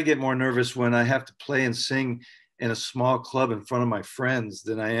I think I get more nervous when I have to play and sing in a small club in front of my friends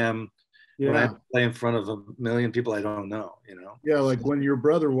than I am when I play in front of a million people I don't know, Yeah, like when your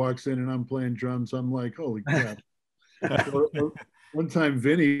brother walks in and I'm playing drums, I'm like, holy crap. One time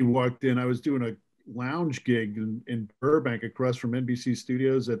Vinny walked in, I was doing a lounge gig in Burbank across from NBC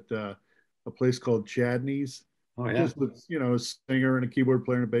Studios at a place called Chadney's. Oh, yeah. Just with, a singer and a keyboard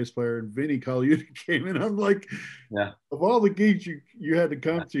player and a bass player, and Vinny Colaiuta came in. I'm like, of all the gigs you had to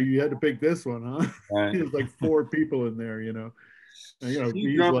come to, you had to pick this one, huh? Right. There's like 4 people in there, And, he's like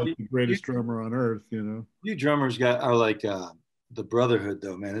the greatest drummer on earth, You drummers are like the brotherhood,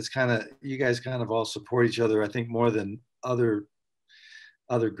 though, man. It's you guys kind of all support each other, I think, more than other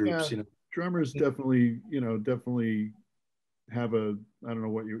groups, Drummers definitely have I don't know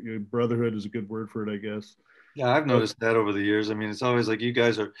what your brotherhood is a good word for it, I guess. Yeah, I've noticed that over the years. I mean, it's always like you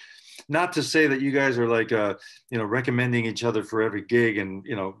guys are, not to say that you guys are like, recommending each other for every gig and,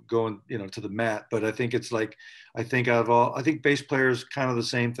 going, to the mat. But I think it's like, I think bass players kind of the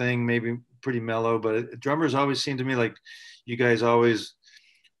same thing, maybe pretty mellow. But drummers always seem to me like you guys always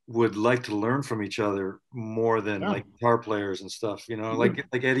would like to learn from each other more than like guitar players and stuff, like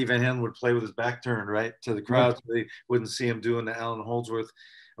Eddie Van Halen would play with his back turned right to the crowd. So they wouldn't see him doing the Alan Holdsworth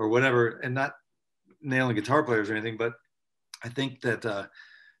or whatever, and not nailing guitar players or anything, but I think that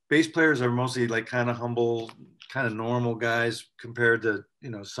bass players are mostly like kind of humble, kind of normal guys compared to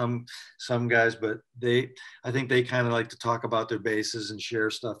some guys, but I think they kind of like to talk about their basses and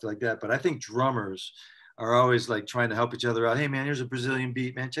share stuff like that. But I think drummers are always like trying to help each other out. Hey man, here's a Brazilian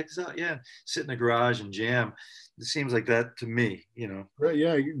beat, man. Check this out. Yeah. Sit in the garage and jam. It seems like that to me, you know. Right.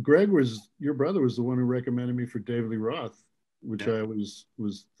 Yeah. Your brother was the one who recommended me for David Lee Roth, which I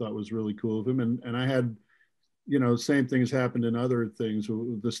thought was really cool of him. And I had, same things happened in other things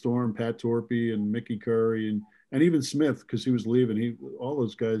with the Storm, Pat Torpey and Mickey Curry and even Smith, because he was leaving. All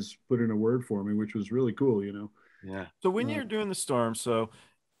those guys put in a word for me, which was really cool, Yeah. So when you're doing the Storm, so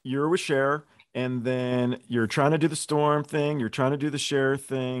you're with Cher, and then you're trying to do the Storm thing, you're trying to do the Cher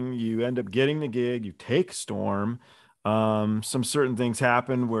thing, you end up getting the gig, you take Storm. Some certain things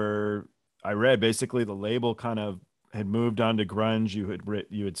happen where I read basically the label kind of had moved on to grunge,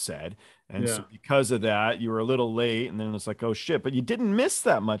 you had said. And so because of that, you were a little late, and then it's like, oh shit, but you didn't miss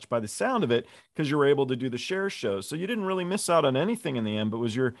that much by the sound of it because you were able to do the Cher shows. So you didn't really miss out on anything in the end, but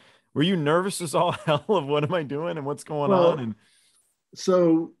were you nervous as all hell of what am I doing and what's going on? And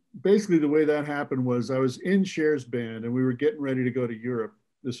so basically the way that happened was I was in Cher's band and we were getting ready to go to Europe.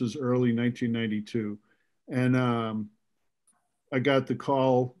 This was early 1992. And I got the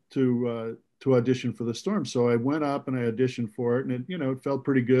call to audition for the Storm. So I went up and I auditioned for it, and it felt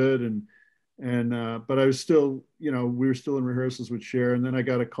pretty good. But I was still, we were still in rehearsals with Cher. And then I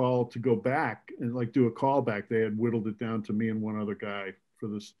got a call to go back and like do a callback. They had whittled it down to me and one other guy for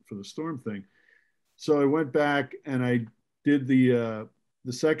the Storm thing. So I went back and I did the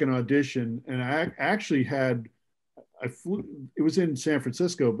second audition, and I flew. It was in San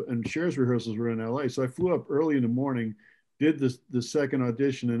Francisco, and Cher's rehearsals were in LA. So I flew up early in the morning, did the second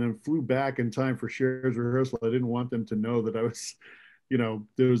audition, and then flew back in time for Cher's rehearsal. I didn't want them to know that I was,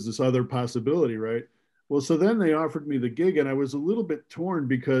 there was this other possibility, right? Well, so then they offered me the gig, and I was a little bit torn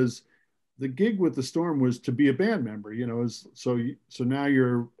because the gig with the Storm was to be a band member, so now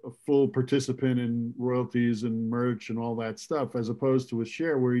you're a full participant in royalties and merch and all that stuff, as opposed to with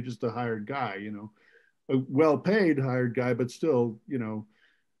Cher, where you're just a hired guy, a well-paid hired guy, but still,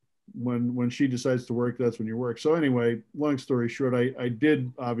 when she decides to work, that's when you work. So anyway, long story short, I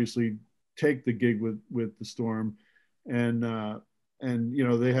did obviously take the gig with the Storm, and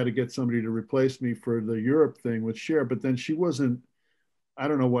they had to get somebody to replace me for the Europe thing with Cher, but then she wasn't. I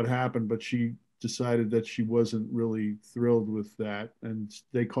don't know what happened, but she decided that she wasn't really thrilled with that. And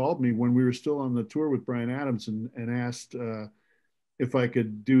they called me when we were still on the tour with Bryan Adams and asked if I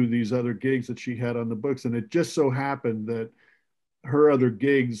could do these other gigs that she had on the books. And it just so happened that her other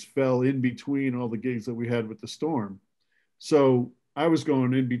gigs fell in between all the gigs that we had with the Storm. So I was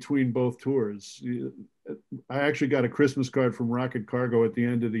going in between both tours. I actually got a Christmas card from Rocket Cargo at the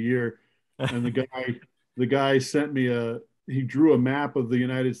end of the year. And the guy sent me he drew a map of the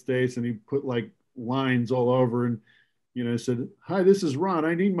United States and he put like lines all over and, said, "Hi, this is Ron.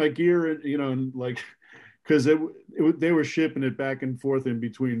 I need my gear." And, and like, cause they were shipping it back and forth in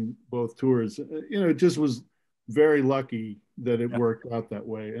between both tours. It just was very lucky that it worked out that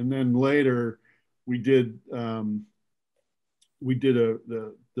way. And then later we did the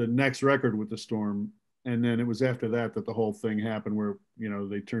next record with the Storm. And then it was after that the whole thing happened where,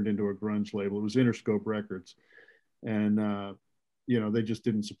 they turned into a grunge label. It was Interscope Records. And, they just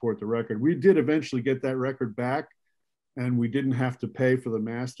didn't support the record. We did eventually get that record back, and we didn't have to pay for the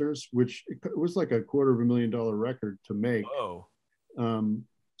masters, which it was like $250,000 record to make. Whoa. And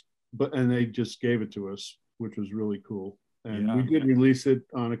they just gave it to us, which was really cool. And we did release it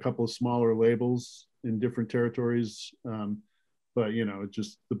on a couple of smaller labels in different territories. But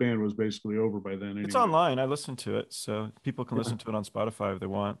the band was basically over by then. Anyway. It's online. I listened to it, so people can listen to it on Spotify if they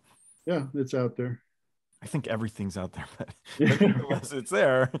want. Yeah, it's out there. I think everything's out there, but unless it's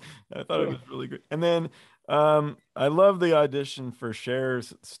there, I thought it was really good. And then I love the audition for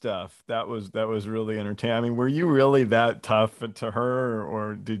Cher's stuff. That was really entertaining. I mean, were you really that tough to her,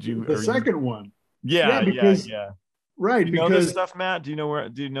 or did you? The second one. Yeah. Right. Do you know this stuff, Matt? Do you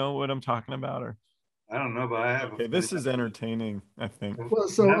know what I'm talking about, or? I don't know, but I have. Okay, this is entertaining, I think. Well,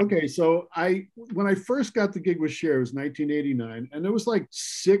 so when I first got the gig with Cher, it was 1989, and there was like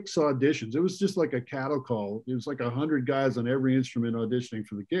 6 auditions. It was just like a cattle call. It was like 100 guys on every instrument auditioning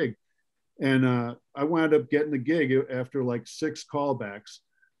for the gig, and I wound up getting the gig after like 6 callbacks,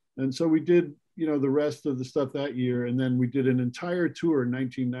 and so we did the rest of the stuff that year, and then we did an entire tour in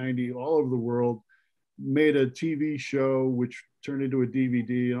 1990 all over the world, made a TV show which turned into a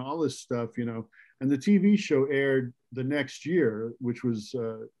DVD and all this stuff, And the TV show aired the next year, which was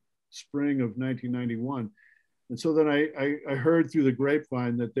spring of 1991. And so then I heard through the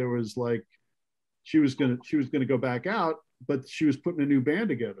grapevine that there was like, she was gonna go back out, but she was putting a new band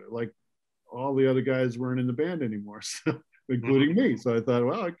together. Like all the other guys weren't in the band anymore, so, including me. So I thought,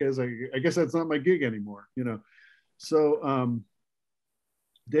 well, I guess that's not my gig anymore, So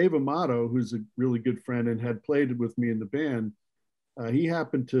Dave Amato, who's a really good friend and had played with me in the band, he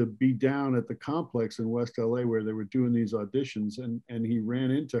happened to be down at the complex in West LA where they were doing these auditions, and he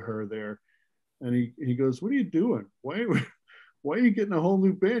ran into her there, and he goes, "What are you doing? Why are you getting a whole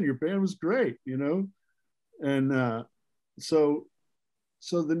new band? Your band was great, you know?" And so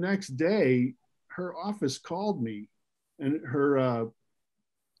the next day, her office called me, and her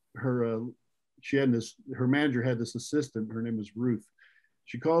manager had this assistant. Her name was Ruth.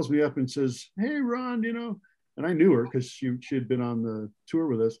 She calls me up and says, "Hey, Ron, you know," and I knew her because she had been on the tour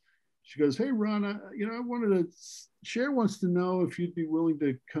with us. She goes, "Hey, Ron, Cher wants to know if you'd be willing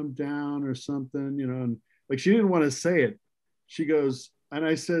to come down or something, you know." And like, she didn't want to say it. She goes, and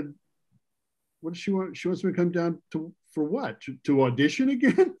I said, "What does she want? She wants me to come down for what? To audition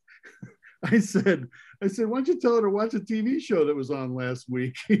again?" I said, "Why don't you tell her to watch a TV show that was on last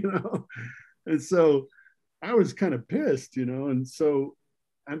week?" You know? And so I was kind of pissed, you know,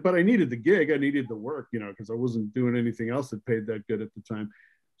 but I needed the gig. I needed the work, you know, because I wasn't doing anything else that paid that good at the time.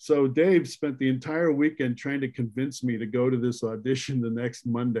 So Dave spent the entire weekend trying to convince me to go to this audition the next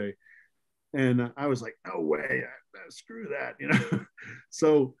Monday. And I was like, "No way, screw that," you know?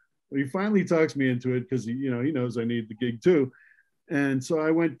 So he finally talks me into it because, you know, he knows I need the gig too. And so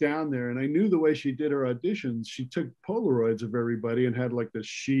I went down there, and I knew the way she did her auditions. She took Polaroids of everybody and had like this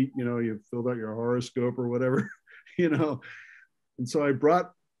sheet, you know, you filled out your horoscope or whatever, you know. And so I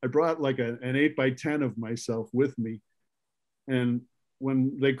brought like an 8x10 of myself with me. And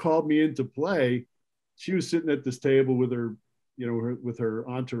when they called me in to play, she was sitting at this table with her, you know, with her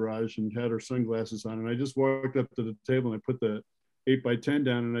entourage, and had her sunglasses on. And I just walked up to the table and I put the 8x10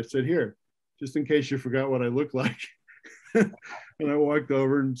 down, and I said, "Here, just in case you forgot what I look like." And I walked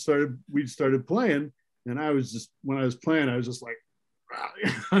over and we started playing. And when I was playing, I was just like,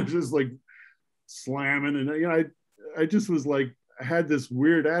 I was just like slamming. And, you know, I just was like, I had this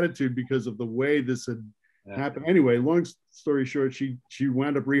weird attitude because of the way this had happened. Anyway, long story short, she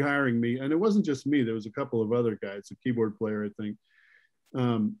wound up rehiring me. And it wasn't just me. There was a couple of other guys, a keyboard player, I think.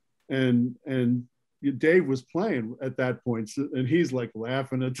 And Dave was playing at that point, and he's like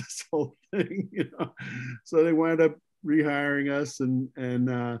laughing at this whole thing, you know. So they wound up rehiring us, and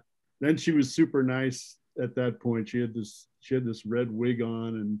then she was super nice at that point. She had this red wig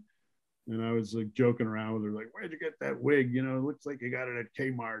on, and I was like joking around with her, like, "Where'd you get that wig? You know, it looks like you got it at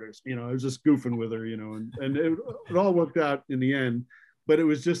Kmart," or, you know, I was just goofing with her, you know, and it all worked out in the end. But it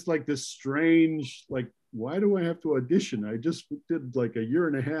was just like this strange, like, why do I have to audition? I just did like a year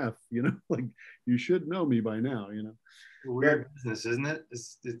and a half, you know, like, you should know me by now, you know. Weird business, isn't it?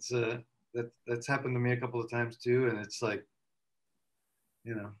 It's that's happened to me a couple of times too, and it's like,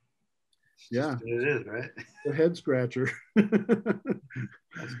 you know, yeah, it is, right? A head scratcher. That's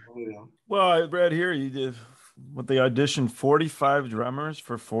funny, though. Well, I read here you did what they auditioned 45 drummers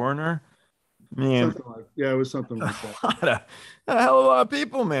for Foreigner. Man, it was something like that. A hell of a lot of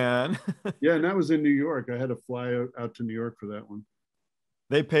people, man. Yeah, and that was in New York. I had to fly out to New York for that one.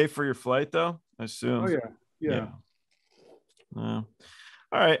 They pay for your flight, though, I assume. Oh yeah.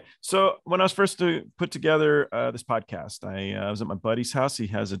 All right. So when I was first to put together this podcast, I was at my buddy's house. He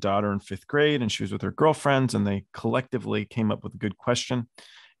has a daughter in 5th grade, and she was with her girlfriends, and they collectively came up with a good question.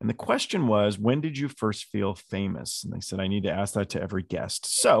 And the question was, when did you first feel famous? And they said, I need to ask that to every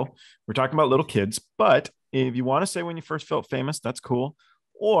guest. So we're talking about little kids, but if you want to say when you first felt famous, that's cool.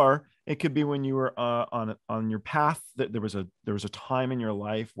 Or it could be when you were on your path, that there was a time in your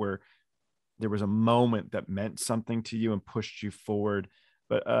life where there was a moment that meant something to you and pushed you forward.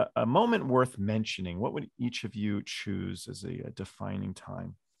 But a moment worth mentioning, what would each of you choose as a defining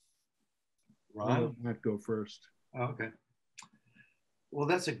time? Ron? Matt, go first. Oh, okay. Well,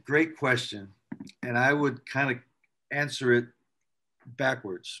 that's a great question. And I would kind of answer it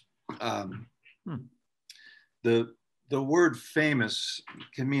backwards. The word famous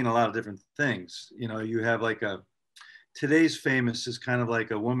can mean a lot of different things. You know, you have like today's famous is kind of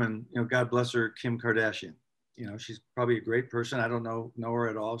like a woman, you know, God bless her, Kim Kardashian. You know, she's probably a great person. I don't know her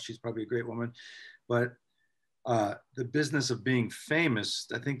at all. She's probably a great woman. But the business of being famous,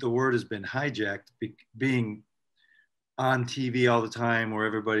 I think the word has been hijacked, being on TV all the time where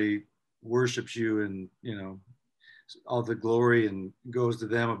everybody worships you and, you know, all the glory and goes to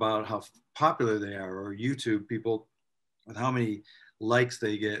them about how popular they are, or YouTube people with how many likes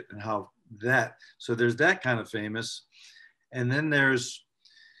they get and how that. So there's that kind of famous. And then there's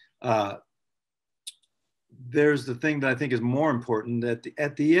the thing that I think is more important, that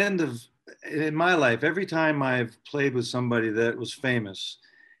at the end of, in my life, every time I've played with somebody that was famous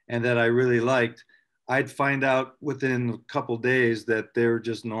and that I really liked, I'd find out within a couple days that they were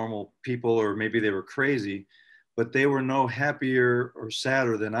just normal people, or maybe they were crazy. but they were no happier or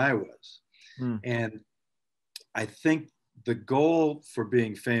sadder than I was. And I think the goal for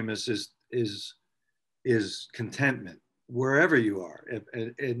being famous is contentment wherever you are,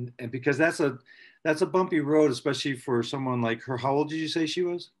 and because that's a bumpy road, especially for someone like her. How old did you say she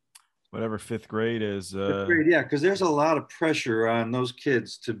was? Whatever fifth grade is. Fifth grade, yeah, because there's a lot of pressure on those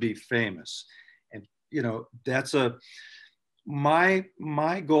kids to be famous, and that's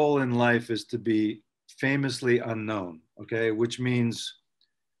my goal in life is to be famously unknown. Okay, which means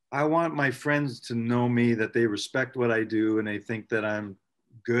I want my friends to know me, that they respect what I do and they think that I'm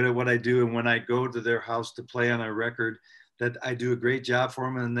good at what I do. And when I go to their house to play on a record, that I do a great job for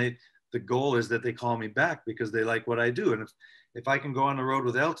them. And the goal is that they call me back because they like what I do. And if I can go on the road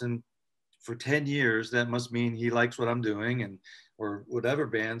with Elton for 10 years, that must mean he likes what I'm doing, and or whatever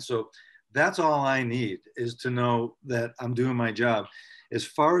band. So that's all I need, is to know that I'm doing my job. As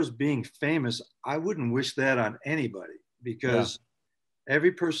far as being famous, I wouldn't wish that on anybody, because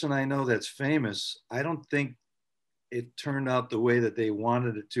every person I know that's famous, I don't think it turned out the way that they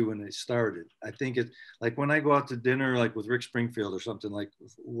wanted it to when they started. I think it, like when I go out to dinner, like with Rick Springfield or something, like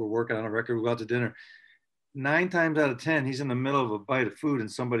we're working on a record, we go out to dinner, 9 times out of 10, he's in the middle of a bite of food and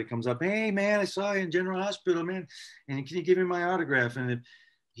somebody comes up, hey man, I saw you in General Hospital, man, and can you give me my autograph? And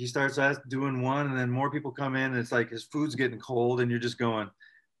he starts doing one, and then more people come in, and it's like his food's getting cold, and you're just going,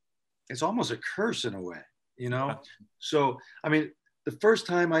 it's almost a curse in a way, So, I mean, the first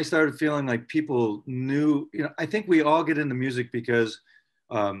time I started feeling like people knew, I think we all get into music because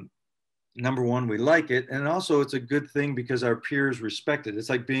number one, we like it. And also it's a good thing because our peers respect it. It's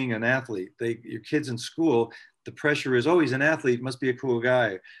like being an athlete. Your kids in school, the pressure is, oh, he's an athlete, must be a cool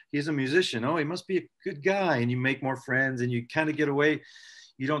guy. He's a musician. Oh, he must be a good guy. And you make more friends and you kind of get away.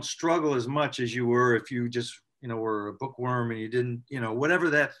 You don't struggle as much as you were if you just, were a bookworm and you didn't,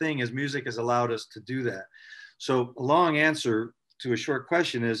 whatever that thing is, music has allowed us to do that. So a long answer to a short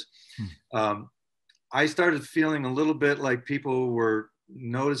question is, I started feeling a little bit like people were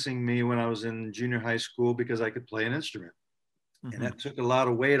noticing me when I was in junior high school because I could play an instrument. And that took a lot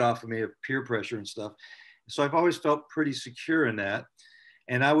of weight off of me, of peer pressure and stuff. So I've always felt pretty secure in that.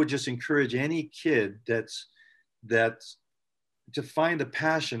 And I would just encourage any kid that's to find a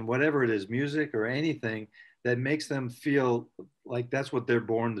passion, whatever it is, music or anything, that makes them feel like that's what they're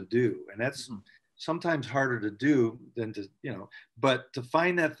born to do. And that's sometimes harder to do than to, but to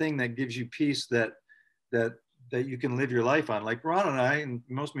find that thing that gives you peace, that you can live your life on. Like Ron and I, and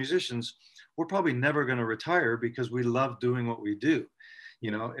most musicians, we're probably never going to retire because we love doing what we do.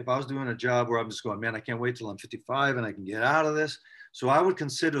 If I was doing a job where I'm just going, man, I can't wait till I'm 55 and I can get out of this. So I would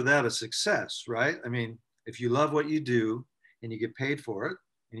consider that a success, right? I mean, if you love what you do and you get paid for it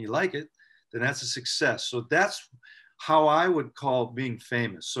and you like it, then that's a success. So that's how I would call being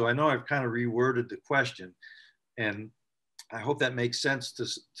famous. So I know I've kind of reworded the question, and I hope that makes sense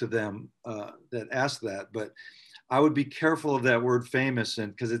to them that ask that. But I would be careful of that word famous,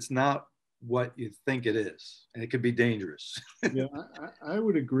 and because it's not what you think it is, and it could be dangerous. Yeah, I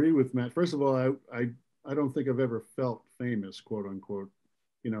would agree with Matt. First of all, I don't think I've ever felt famous, quote unquote.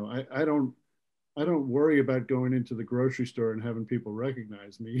 I don't worry about going into the grocery store and having people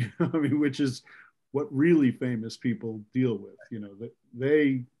recognize me. I mean, which is what really famous people deal with. That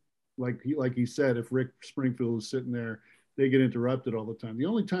they, like he said, if Rick Springfield is sitting there, they get interrupted all the time. The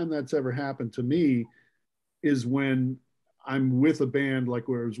only time that's ever happened to me is when I'm with a band, like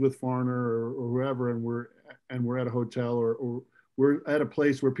where I was with Foreigner or whoever, and we're at a hotel or we're at a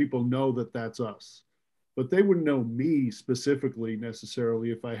place where people know that that's us. But they wouldn't know me specifically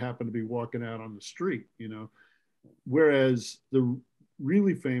necessarily if I happen to be walking out on the street, Whereas the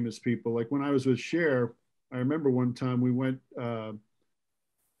really famous people, like when I was with Cher, I remember one time we went,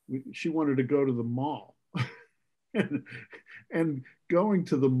 she wanted to go to the mall. and going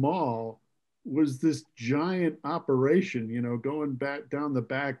to the mall was this giant operation, going back down the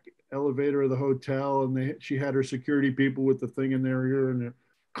back elevator of the hotel, and she had her security people with the thing in their ear, and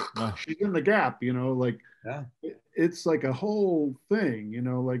she's in the Gap, it's like a whole thing, and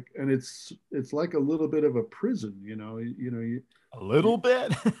it's like a little bit of a prison, a little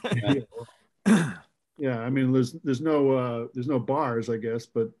bit. Yeah, I mean, there's no bars, I guess,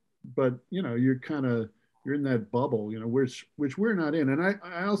 but you're in that bubble, which we're not in. And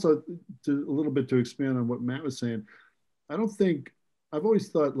I also, a little bit to expand on what Matt was saying, I've always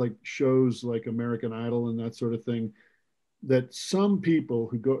thought like shows like American Idol and that sort of thing, that some people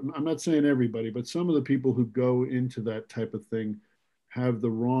who go, I'm not saying everybody, but some of the people who go into that type of thing have the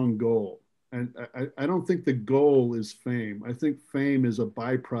wrong goal. And I don't think the goal is fame. I think fame is a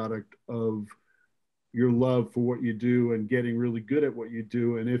byproduct of your love for what you do and getting really good at what you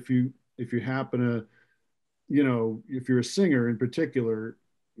do. And if you happen to, you know, if you're a singer in particular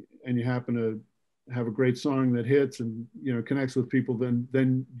and you happen to have a great song that hits and, you know, connects with people,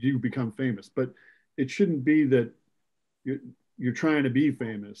 then you become famous. But it shouldn't be that you're trying to be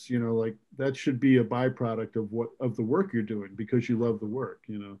famous, you know, like that should be a byproduct of the work you're doing because you love the work,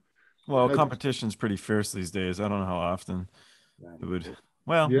 you know. Well, competition's pretty fierce these days. I don't know how often it would.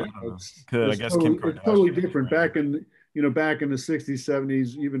 Well, yeah, I don't know. Could I guess totally, Kim Kardashian. it's totally different. Back in, you know, back in the 60s,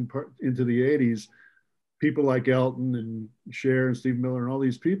 70s, even into the 80s, people like Elton and Cher and Steve Miller and all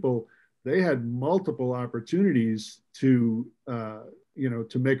these people, they had multiple opportunities to, you know,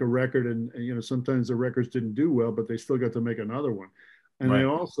 to make a record, and you know, sometimes the records didn't do well, but they still got to make another one. And Right.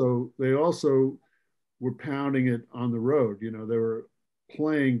 they also were pounding it on the road. You know, they were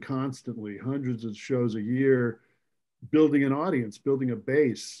playing constantly, hundreds of shows a year, building an audience, building a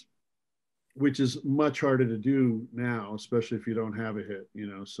base, which is much harder to do now, especially if you don't have a hit, you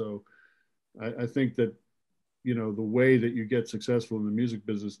know. So I think that, you know, the way that you get successful in the music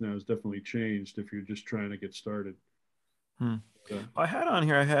business now has definitely changed if you're just trying to get started. I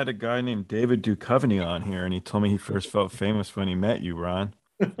had a guy named David Duchovny on here, and he told me he first felt famous when he met you, Ron.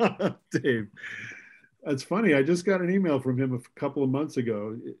 Dave, that's funny. I just got an email from him a couple of months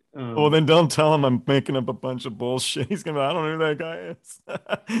ago. Well, then don't tell him I'm making up a bunch of bullshit. He's gonna be, I don't know who that guy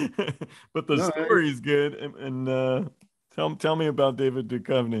is. But the story's good. And tell me about David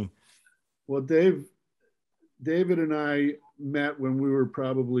Duchovny. Well, David and I met when we were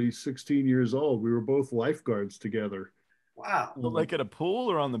probably 16 years old. We were both lifeguards together. Wow. Like at a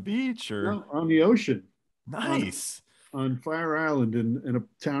pool or on the beach or? No, on the ocean. Nice. On Fire Island in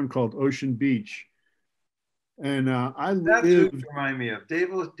a town called Ocean Beach. And I That's lived. who remind me of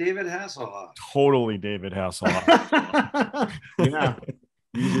David Hasselhoff. Totally David Hasselhoff. Yeah.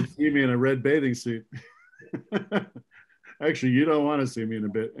 You should see me in a red bathing suit. Actually, you don't want to see me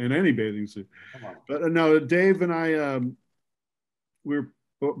in any bathing suit. But no, Dave and I, we were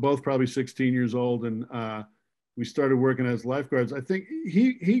both probably 16 years old, and we started working as lifeguards. I think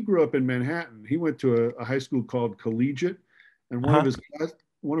he grew up in Manhattan. He went to a high school called Collegiate, and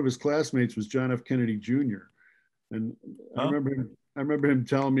one of his classmates was John F. Kennedy Jr. And I remember him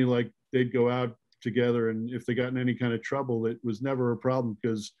telling me like they'd go out together, and if they got in any kind of trouble, it was never a problem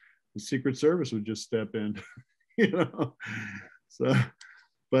because the Secret Service would just step in. You know, so,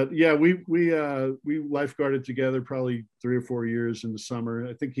 but yeah, we lifeguarded together probably 3 or 4 years in the summer.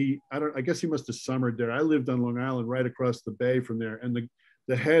 I think I guess he must have summered there. I lived on Long Island, right across the bay from there, and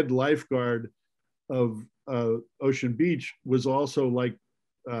the head lifeguard of Ocean Beach was also like,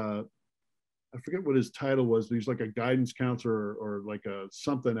 I forget what his title was, but he's like a guidance counselor or like a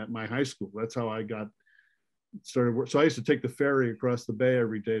something at my high school. That's how I got started work. So I used to take the ferry across the bay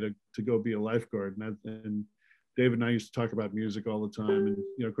every day to go be a lifeguard, and David and I used to talk about music all the time. And,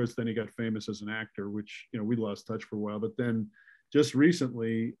 you know, of course, then he got famous as an actor, which, you know, we lost touch for a while. But then just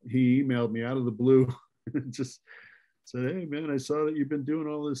recently, he emailed me out of the blue and just said, "Hey, man, I saw that you've been doing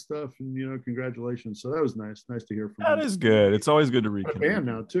all this stuff and, you know, congratulations." So that was nice. Nice to hear from him. That is good. It's always good to reconnect. A band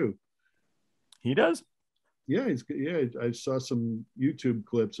now, too. He does? Yeah, I saw some YouTube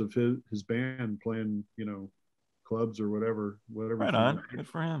clips of his band playing, you know, clubs or whatever. Right on. Good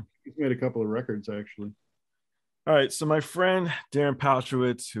for him. He's made a couple of records, actually. All right. So my friend, Darren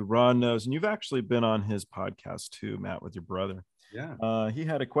Paltrowitz, who Ron knows, and you've actually been on his podcast too, Matt, with your brother. Yeah. He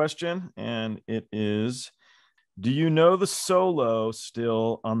had a question, and it is, do you know the solo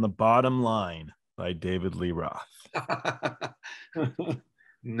still on The Bottom Line by David Lee Roth?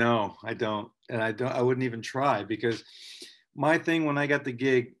 No, I don't. And I wouldn't even try, because my thing when I got the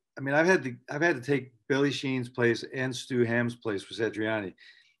gig, I mean, I've had to take Billy Sheen's place and Stu Ham's place with Satriani.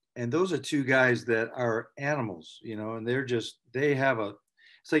 And those are two guys that are animals, you know, and it's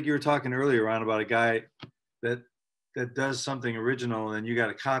like you were talking earlier, Ron, about a guy that does something original and then you got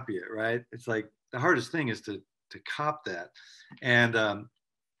to copy it, right? It's like the hardest thing is to cop that. And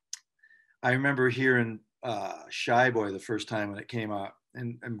I remember hearing Shy Boy the first time when it came out,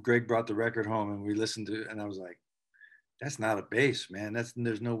 and Gregg brought the record home and we listened to it, and I was like, that's not a bass, man.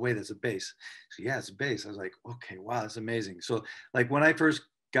 There's no way that's a bass. So yeah, it's a bass. I was like, okay, wow, that's amazing. So like when I first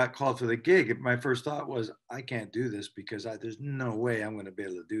got called for the gig, my first thought was, I can't do this because there's no way I'm going to be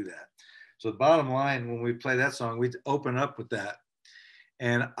able to do that. So the Bottom Line, when we play that song, we'd open up with that.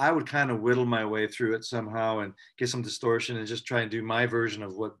 And I would kind of whittle my way through it somehow and get some distortion and just try and do my version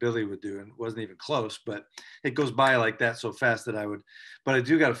of what Billy would do. And it wasn't even close, but it goes by like that so fast that but I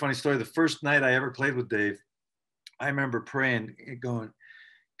do got a funny story. The first night I ever played with Dave, I remember praying, going,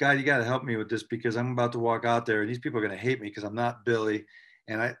 God, you got to help me with this because I'm about to walk out there and these people are going to hate me because I'm not Billy.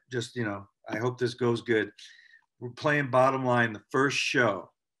 And I just, you know, I hope this goes good. We're playing Bottom Line the first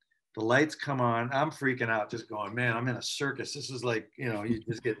show. The lights come on. I'm freaking out, just going, man, I'm in a circus. This is like, you know, you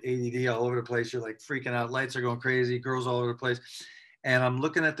just get ADD all over the place. You're like freaking out. Lights are going crazy. Girls all over the place. And I'm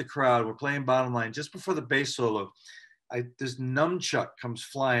looking at the crowd. We're playing Bottom Line. Just before the bass solo, this nunchuck comes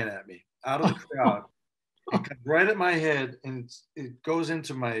flying at me out of the crowd. It comes right at my head, and it goes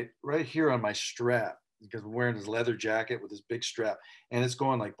into my, right here on my strap, because I'm wearing this leather jacket with this big strap. And it's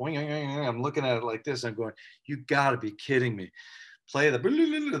going like, boing, boing, boing. I'm looking at it like this. I'm going, you got to be kidding me. Play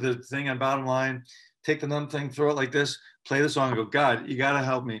the thing on Bottom Line, take the numb thing, throw it like this, play the song, and go, God, you got to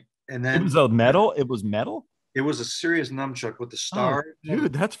help me. And then it was a metal. It was metal. It was a serious nunchuck with the Starr. Oh,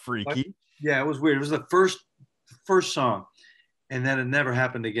 dude, that's freaky. Yeah, it was weird. It was the first song, and then it never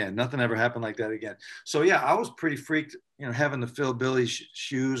happened again. Nothing ever happened like that again. So yeah, I was pretty freaked, you know, having to fill Billy's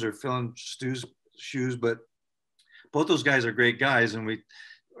shoes or filling Stu's shoes. But both those guys are great guys, and we,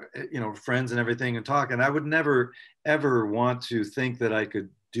 you know, friends and everything, and talk. And I would never ever want to think that I could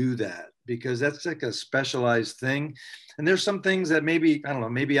do that, because that's like a specialized thing. And there's some things that maybe, I don't know,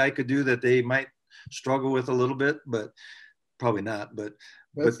 maybe I could do that they might struggle with a little bit, but probably not. But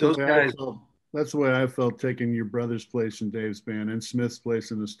those guys. That's the way I felt taking your brother's place in Dave's band and Smith's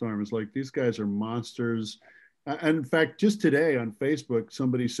place in the Storm. It's like, these guys are monsters. And in fact, just today on Facebook,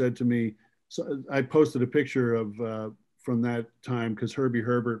 somebody said to me, so I posted a picture of from that time, because Herbie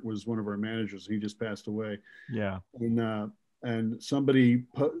Herbert was one of our managers. He just passed away. Yeah. And somebody,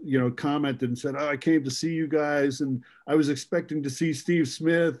 you know, commented and said, oh, I came to see you guys, and I was expecting to see Steve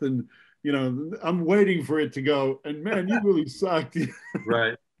Smith, and, you know, I'm waiting for it to go. And man, you really sucked.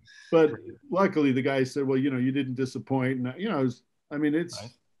 Right. But luckily the guy said, well, you know, you didn't disappoint. And, you know, I mean,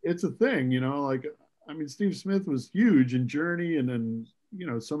 it's a thing, you know, like, I mean, Steve Smith was huge in Journey, and then, you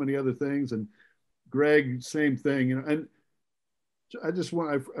know, so many other things. And Gregg, same thing, you know. And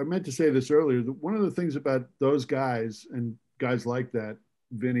I meant to say this earlier, one of the things about those guys and guys like that,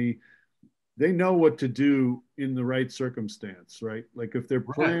 Vinny, they know what to do in the right circumstance, right? Like if they're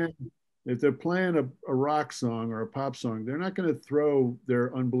playing, a rock song or a pop song, they're not going to throw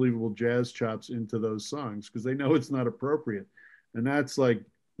their unbelievable jazz chops into those songs, because they know it's not appropriate. And that's like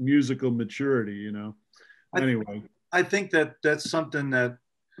musical maturity, you know. Anyway, I think that's something that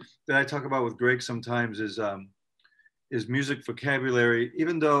I talk about with Gregg sometimes, is music vocabulary.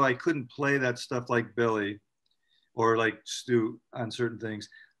 Even though I couldn't play that stuff like Billy or like Stu on certain things,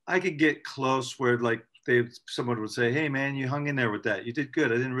 I could get close where like someone would say, hey man, you hung in there with that. You did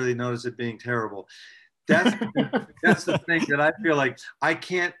good. I didn't really notice it being terrible. That's the thing that I feel like I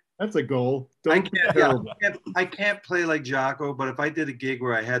can't. That's a goal. I can't play like Jocko, but if I did a gig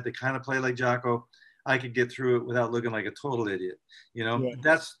where I had to kind of play like Jocko, I could get through it without looking like a total idiot. You know,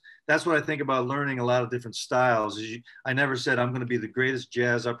 yeah. That's what I think about learning a lot of different styles. I never said I'm going to be the greatest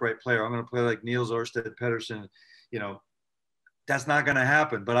jazz upright player. I'm going to play like Niels Orsted Pedersen. You know, that's not going to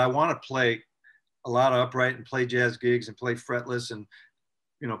happen. But I want to play a lot of upright and play jazz gigs and play fretless and,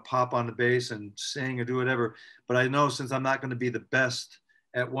 you know, pop on the bass and sing or do whatever. But I know since I'm not going to be the best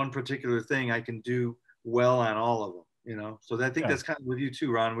at one particular thing, I can do well on all of them, you know? So I think that's kind of with you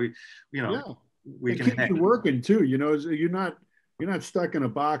too, Ron. We can keep you working too, you know. You're not stuck in a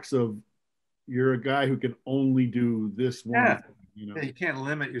box of, you're a guy who can only do this one thing, you know. Yeah, you can't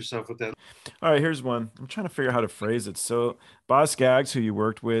limit yourself with that. All right, here's one. I'm trying to figure out how to phrase it. So Boz Scaggs, who you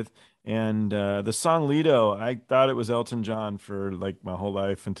worked with, and the song Lido, I thought it was Elton John for like my whole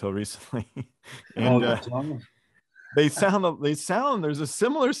life until recently. And they sound, there's a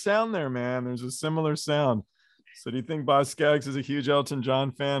similar sound there, man. There's a similar sound. So do you think Boz Scaggs is a huge Elton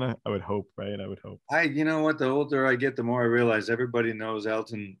John fan? I would hope, right? I would hope. You know what, the older I get, the more I realize everybody knows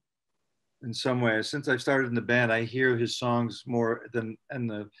Elton in some way. Since I've started in the band, I hear his songs more than in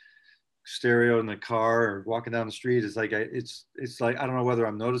the stereo in the car or walking down the street. It's like it's like, I don't know whether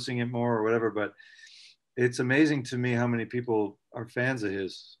I'm noticing it more or whatever, but it's amazing to me how many people are fans of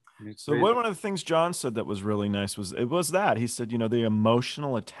his. I mean, so one of the things John said that was really nice was that he said, you know, the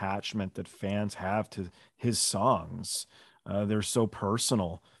emotional attachment that fans have to his songs, they're so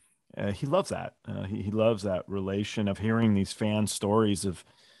personal. He loves that. He loves that relation of hearing these fan stories of,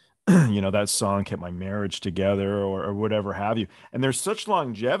 you know, that song kept my marriage together or whatever have you. And there's such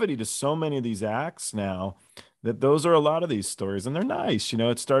longevity to so many of these acts now that those are a lot of these stories, and they're nice. You know,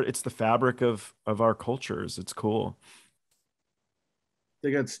 it's the fabric of our cultures. It's cool. They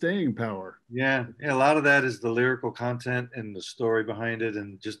got staying power. Yeah, a lot of that is the lyrical content and the story behind it,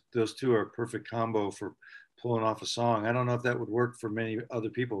 and just those two are a perfect combo for pulling off a song. I don't know if that would work for many other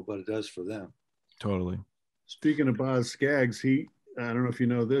people, but it does for them. Totally. Speaking of Boz Scaggs, I don't know if you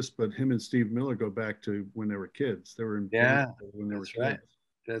know this, but him and Steve Miller go back to when they were kids. They were in when they were kids.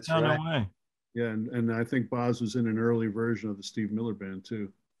 That's right. No way. Yeah, and I think Boz was in an early version of the Steve Miller band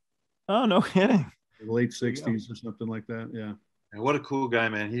too. Oh, no kidding. The late 60s or something like that. Yeah. And what a cool guy,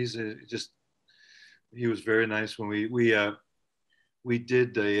 man. He's he was very nice when we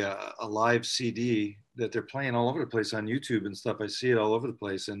did a live CD that they're playing all over the place on YouTube and stuff. I see it all over the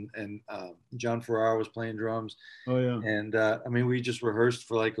place. And John Ferrara was playing drums. Oh yeah. And I mean, we just rehearsed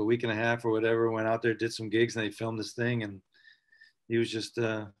for like a week and a half or whatever. Went out there, did some gigs, and they filmed this thing. And he was just.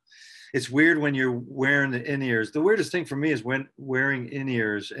 It's weird when you're wearing the in-ears. The weirdest thing for me is when wearing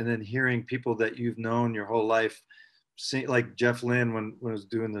in-ears and then hearing people that you've known your whole life sing, like Jeff Lynne when I was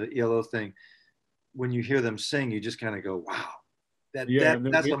doing the ELO thing. When you hear them sing, you just kind of go, wow. That's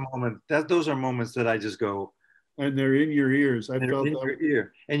a moment. Those are moments that I just go. And they're in your ears. I felt in your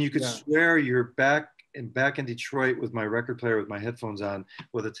ear. And you could swear you're back in Detroit with my record player with my headphones on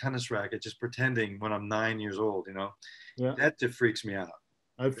with a tennis racket, just pretending when I'm 9 years old, you know. Yeah. That just freaks me out.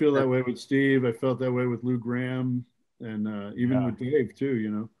 I feel that way with Steve. I felt that way with Lou Gramm, and even with Dave too, you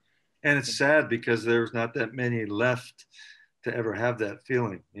know. And it's sad because there's not that many left to ever have that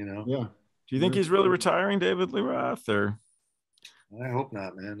feeling, you know. Yeah. Do you think he's really retiring, David Lee Roth, or? I hope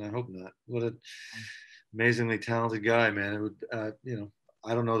not, man. I hope not. What an amazingly talented guy, man. It would, you know,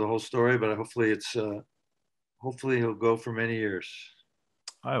 I don't know the whole story, but hopefully hopefully he'll go for many years.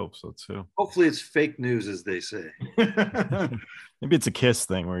 I hope so too. Hopefully it's fake news, as they say. Maybe it's a Kiss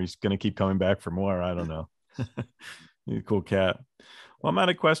thing where he's going to keep coming back for more. I don't know. He's a cool cat. Well, I'm out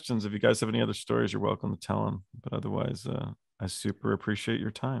of questions. If you guys have any other stories, you're welcome to tell them. But otherwise, I super appreciate your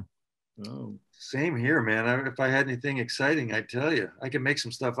time. Oh, same here, man. If I had anything exciting, I'd tell you. I can make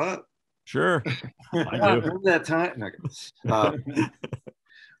some stuff up. Sure. I do. That time.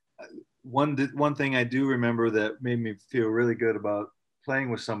 One thing I do remember that made me feel really good about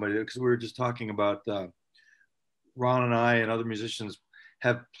playing with somebody, because we were just talking about Ron and I and other musicians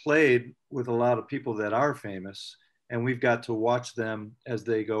have played with a lot of people that are famous, and we've got to watch them as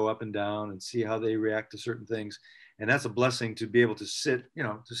they go up and down and see how they react to certain things. And that's a blessing to be able to sit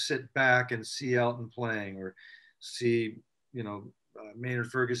back and see Elton playing, or see,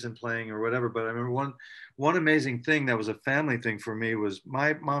 Maynard Ferguson playing or whatever. But I remember one amazing thing that was a family thing for me was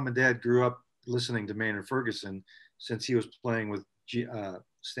my mom and dad grew up listening to Maynard Ferguson since he was playing with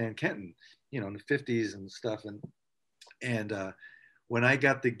Stan Kenton, in the 50s and stuff. And when I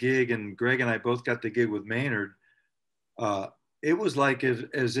got the gig, and Gregg and I both got the gig with Maynard, it was like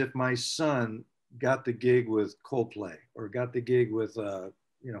as if my son got the gig with Coldplay, or got the gig with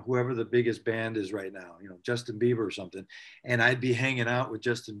whoever the biggest band is right now, Justin Bieber or something, and I'd be hanging out with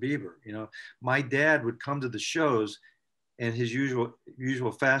Justin Bieber. My dad would come to the shows in his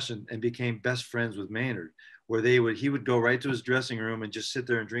usual fashion and became best friends with Maynard, where he would go right to his dressing room and just sit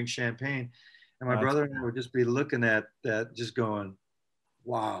there and drink champagne, and my brother and I would just be looking at that, just going,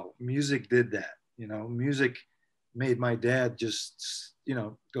 wow, music did that. Music made my dad just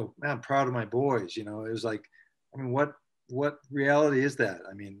go, man, I'm proud of my boys. It was like, what reality is that?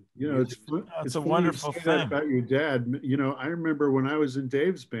 It's a wonderful thing about your dad. I remember when I was in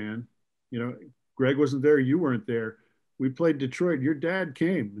Dave's band, Gregg wasn't there, you weren't there. We played Detroit. Your dad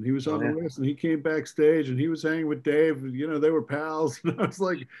came, and he was on the list, and he came backstage, and he was hanging with Dave. They were pals. And I was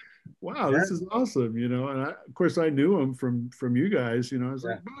like, wow, this is awesome. And of course I knew him from you guys. I was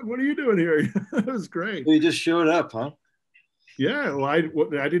like, Bud, what are you doing here? It was great. He just showed up, huh? Yeah, well, I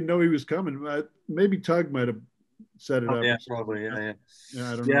didn't know he was coming. Maybe Tug might have set it up. Yeah, probably. Yeah.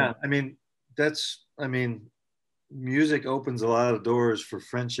 I don't know. Music opens a lot of doors for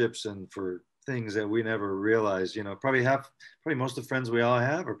friendships and for things that we never realized. Probably most of the friends we all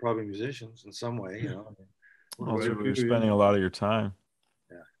have are probably musicians in some way. You're spending a lot of your time.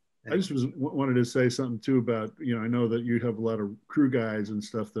 Yeah. I just wanted to say something too about, I know that you have a lot of crew guys and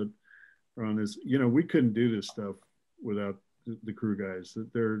stuff that are on this. We couldn't do this stuff without the crew guys.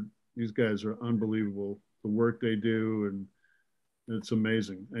 These guys are unbelievable, the work they do, and it's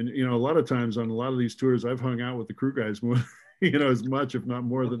amazing. And a lot of times on a lot of these tours, I've hung out with the crew guys more as much, if not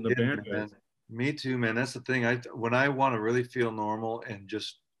more, than the band guys. Me too, man. That's the thing. When I want to really feel normal and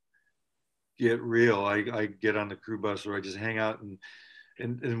just get real, I get on the crew bus, or I just hang out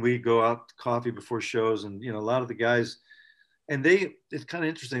and we go out to coffee before shows. And a lot of the guys, and it's kind of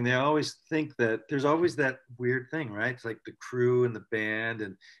interesting. They always think that there's always that weird thing, right? It's like the crew and the band,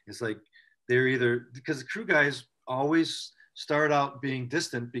 and it's like they're either, because the crew guys always start out being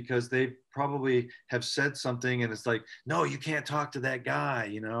distant because they probably have said something, and it's like, no, you can't talk to that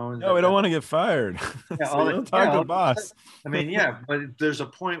guy, No, we don't want to get fired. Yeah, So don't talk to the boss. But there's a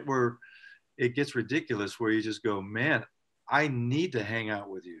point where it gets ridiculous, where you just go, man, I need to hang out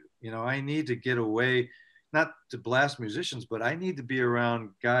with you. I need to get away, not to blast musicians, but I need to be around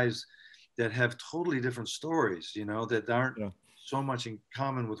guys that have totally different stories, that aren't so much in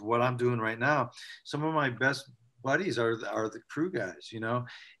common with what I'm doing right now. Some of my best buddies are the crew guys, you know.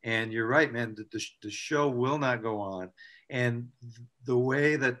 And you're right, man. The show will not go on, and the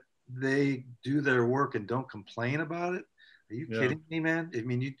way that they do their work and don't complain about it. Are you kidding me, man? I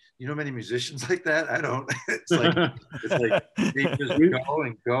mean, you know many musicians like that? I don't. It's like they just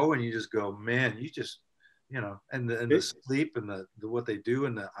go and you just go, man, you just, you know, and the sleep and the what they do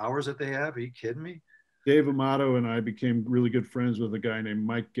and the hours that they have. Are you kidding me? Dave Amato and I became really good friends with a guy named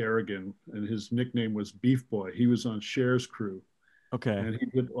Mike Garrigan, and his nickname was Beef Boy. He was on Cher's crew. Okay. And he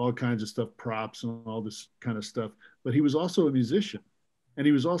did all kinds of stuff, props and all this kind of stuff. But he was also a musician. And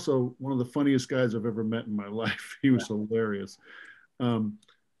he was also one of the funniest guys I've ever met in my life. He was hilarious. So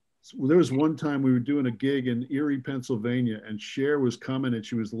there was one time we were doing a gig in Erie, Pennsylvania, and Cher was coming and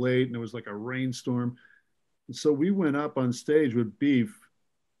she was late and it was like a rainstorm. And so we went up on stage with Beef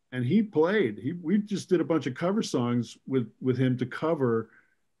and he played. We just did a bunch of cover songs with him to cover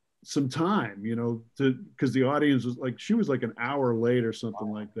some time, you know, because the audience was like, she was like an hour late or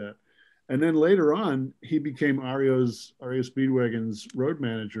something like that. And then later on, he became REO Speedwagon's road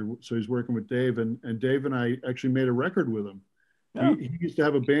manager. So he's working with Dave, and Dave and I actually made a record with him. Yeah. He used to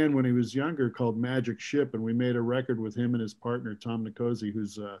have a band when he was younger called Magic Ship, and we made a record with him and his partner, Tom Nicosi,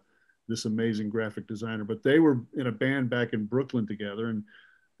 who's this amazing graphic designer. But they were in a band back in Brooklyn together, and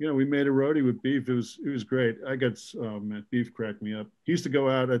you know, we made a roadie with Beef. It was great. Man, Beef cracked me up. He used to go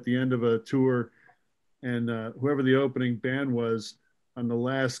out at the end of a tour, and whoever the opening band was on the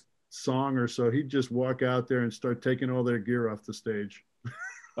last song or so, he'd just walk out there and start taking all their gear off the stage.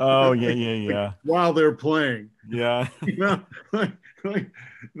 Oh yeah. While they're playing. Yeah. You know, like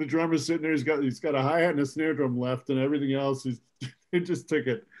the drummer's sitting there. He's got a hi-hat and a snare drum left, and everything else he just took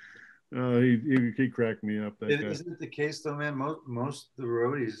it. He cracked me up. Isn't it the case though, man? Most of the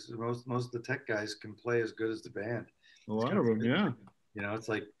roadies, most of the tech guys can play as good as the band. A lot of them, yeah. You know, it's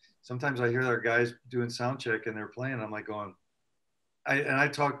like sometimes I hear our guys doing sound check and they're playing. I'm like going, I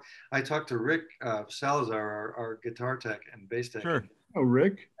talked to Rick Salazar, our guitar tech and bass tech. Sure. Oh,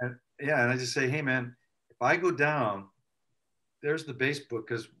 Rick. And I just say, hey man, if I go down, there's the bass book,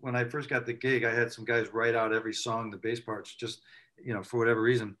 because when I first got the gig, I had some guys write out every song, the bass parts, just, you know, for whatever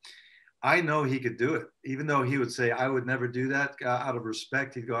reason. I know he could do it, even though he would say, I would never do that out of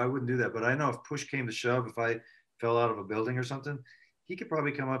respect. He'd go, I wouldn't do that. But I know if push came to shove, if I fell out of a building or something, he could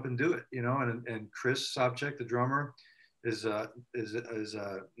probably come up and do it, you know. And Chris Sobchak, the drummer, is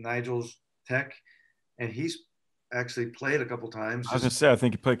Nigel's tech, and he's actually played a couple times. I was gonna say, I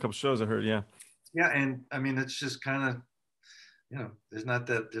think he played a couple shows. I heard, yeah. Yeah, and I mean, it's just kind of, you know, there's not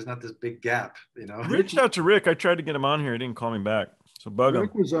this big gap, you know. I reached out to Rick. I tried to get him on here. He didn't call me back. So bug him.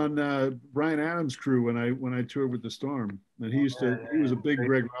 Rick was on Brian Adams' crew when I toured with the Storm, and he was a big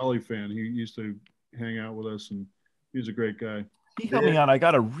Gregg Rolie fan. He used to hang out with us, and he was a great guy. He helped me out. I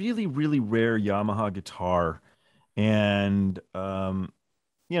got a really, really rare Yamaha guitar, and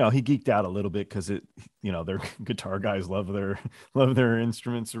you know, he geeked out a little bit because their guitar guys love their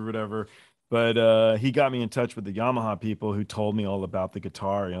instruments or whatever. But he got me in touch with the Yamaha people who told me all about the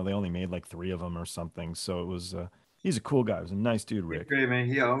guitar. You know, they only made like 3 of them or something. So it was. He's a cool guy. He was a nice dude, Rick. Great, man.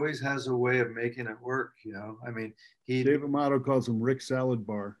 He always has a way of making it work, you know. I mean, Dave Amato calls him Rick Salad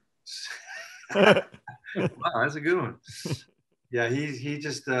Bar. Wow, that's a good one. Yeah,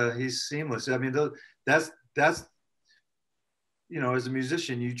 he's seamless. I mean, that's you know, as a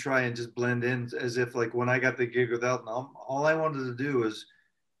musician, you try and just blend in as if like when I got the gig with Elton, all I wanted to do was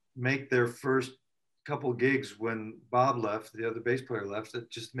make their first couple gigs when Bob left, the other bass player left,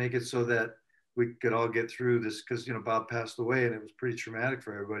 just make it so that we could all get through this, because, you know, Bob passed away and it was pretty traumatic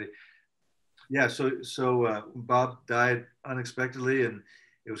for everybody. Yeah, so Bob died unexpectedly, and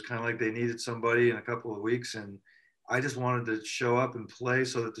it was kind of like they needed somebody in a couple of weeks, and I just wanted to show up and play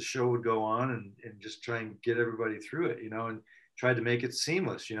so that the show would go on, and just try and get everybody through it, you know, and tried to make it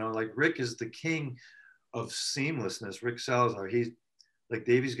seamless, you know. Like Rick is the king of seamlessness. Rick Salazar, he's like,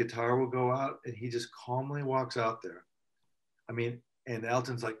 Davey's guitar will go out and he just calmly walks out there. I mean, and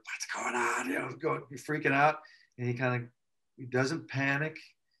Elton's like, what's going on? You know, you're freaking out. And he doesn't panic.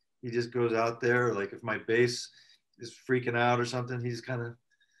 He just goes out there. Like if my bass is freaking out or something, he's kind of,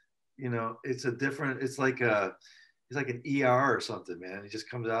 you know, it's like an ER or something, man. He just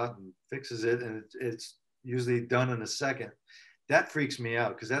comes out and fixes it, and it's usually done in a second. That freaks me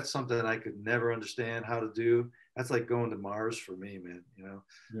out, because that's something I could never understand how to do. That's like going to Mars for me, man. You know,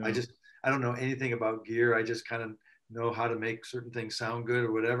 yeah. I don't know anything about gear. I just kind of know how to make certain things sound good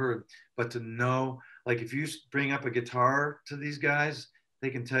or whatever. But to know, like, if you bring up a guitar to these guys, they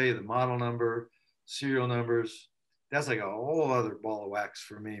can tell you the model number, serial numbers. That's like a whole other ball of wax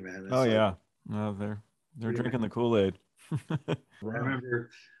for me, man. It's yeah. No, they're drinking the Kool-Aid. Wow.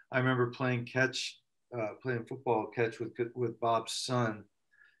 I remember playing playing football catch with Bob's son,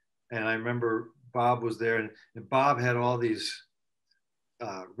 and I remember Bob was there, and Bob had all these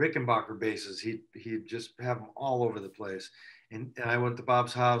Rickenbacker bases. He'd just have them all over the place. And I went to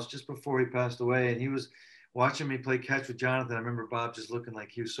Bob's house just before he passed away, and he was watching me play catch with Jonathan. I remember Bob just looking like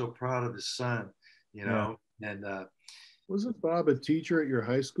he was so proud of his son, you know. Yeah. And wasn't Bob a teacher at your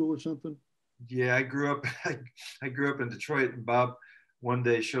high school or something? Yeah, I grew up. I grew up in Detroit, and Bob one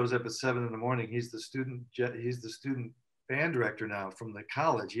day shows up at 7 a.m. He's the student band director now from the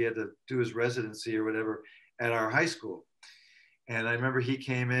college. He had to do his residency or whatever at our high school. And I remember he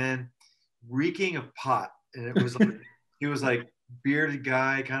came in reeking of pot, and it was like he was like bearded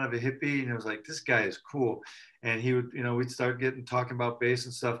guy, kind of a hippie, and it was like, this guy is cool. And he would, we'd start talking about bass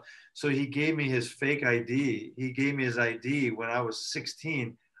and stuff. So he gave me his fake ID. He gave me his ID when I was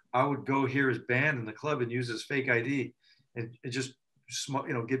 16. I would go hear his band in the club and use his fake ID and just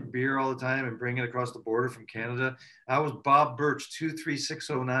get beer all the time and bring it across the border from Canada. I was Bob Birch,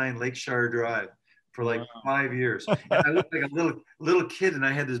 23609 Lakeshire Drive for like 5 years. And I looked like a little kid, and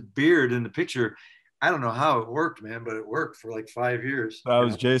I had this beard in the picture. I don't know how it worked, man, but it worked for like 5 years. I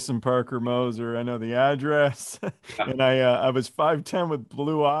was Jason Parker Moser. I know the address. Yeah. And I was 5'10" with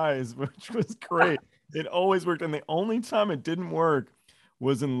blue eyes, which was great. It always worked. And the only time it didn't work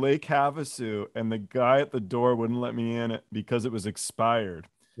was in Lake Havasu, and the guy at the door wouldn't let me in because it was expired.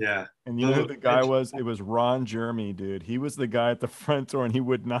 Yeah. And you know who the guy was? It was Ron Jeremy, dude. He was the guy at the front door, and he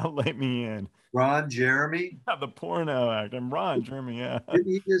would not let me in. Ron Jeremy? Yeah, the porno act. I'm Ron Jeremy, yeah.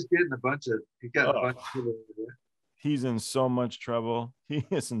 Didn't he just get in a bunch of trouble? He's in so much trouble. He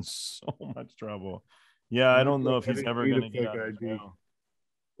is in so much trouble. Yeah, I don't know if he's ever going to get out of jail.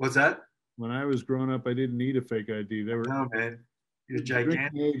 What's that? When I was growing up, I didn't need a fake ID. No, man. You're the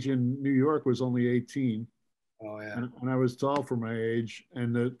gigantic. drinking age in New York was only 18. Oh, yeah. And I was tall for my age,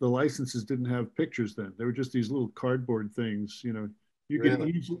 and the licenses didn't have pictures then. They were just these little cardboard things, You could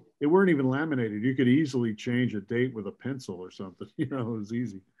easily, they weren't even laminated. You could easily change a date with a pencil or something. It was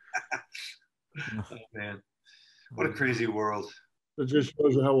easy. Oh, man. What a crazy world. It just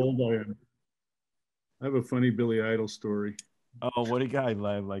shows you how old I am. I have a funny Billy Idol story. Oh, what a guy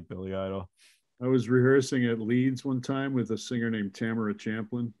like Billy Idol. I was rehearsing at Leeds one time with a singer named Tamara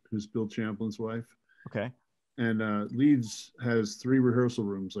Champlin, who's Bill Champlin's wife. Okay. And Leeds has 3 rehearsal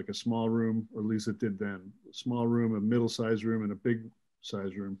rooms, like a small room, or at least it did then. A small room, a middle-sized room, and a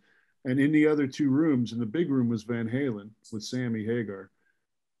big-sized room. And in the other 2 rooms, in the big room was Van Halen with Sammy Hagar.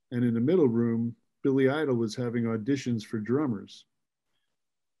 And in the middle room, Billy Idol was having auditions for drummers.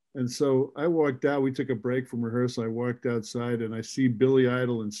 And so I walked out, we took a break from rehearsal. I walked outside, and I see Billy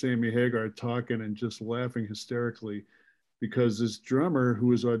Idol and Sammy Hagar talking and just laughing hysterically because this drummer who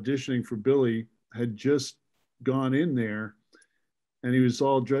was auditioning for Billy had just gone in there, and he was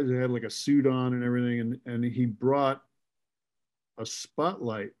all dressed, he had like a suit on and everything, and he brought a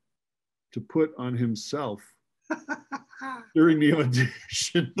spotlight to put on himself during the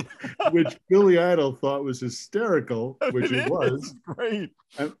audition, which Billy Idol thought was hysterical, which it was. Great.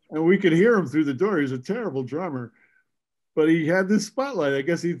 And we could hear him through the door. He was a terrible drummer, but he had this spotlight. I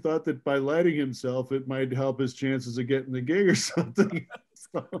guess he thought that by lighting himself, it might help his chances of getting the gig or something.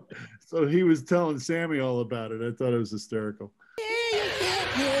 So he was telling Sammy all about it. I thought it was hysterical.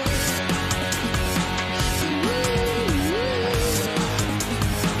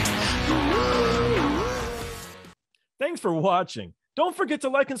 Thanks for watching. Don't forget to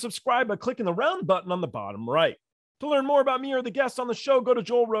like and subscribe by clicking the round button on the bottom right. To learn more about me or the guests on the show, go to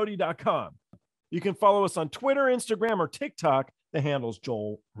joelrohde.com. You can follow us on Twitter, Instagram, or TikTok. The handle's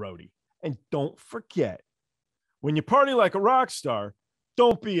Joel Rohde. And don't forget, when you party like a rock star,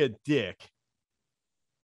 don't be a dick.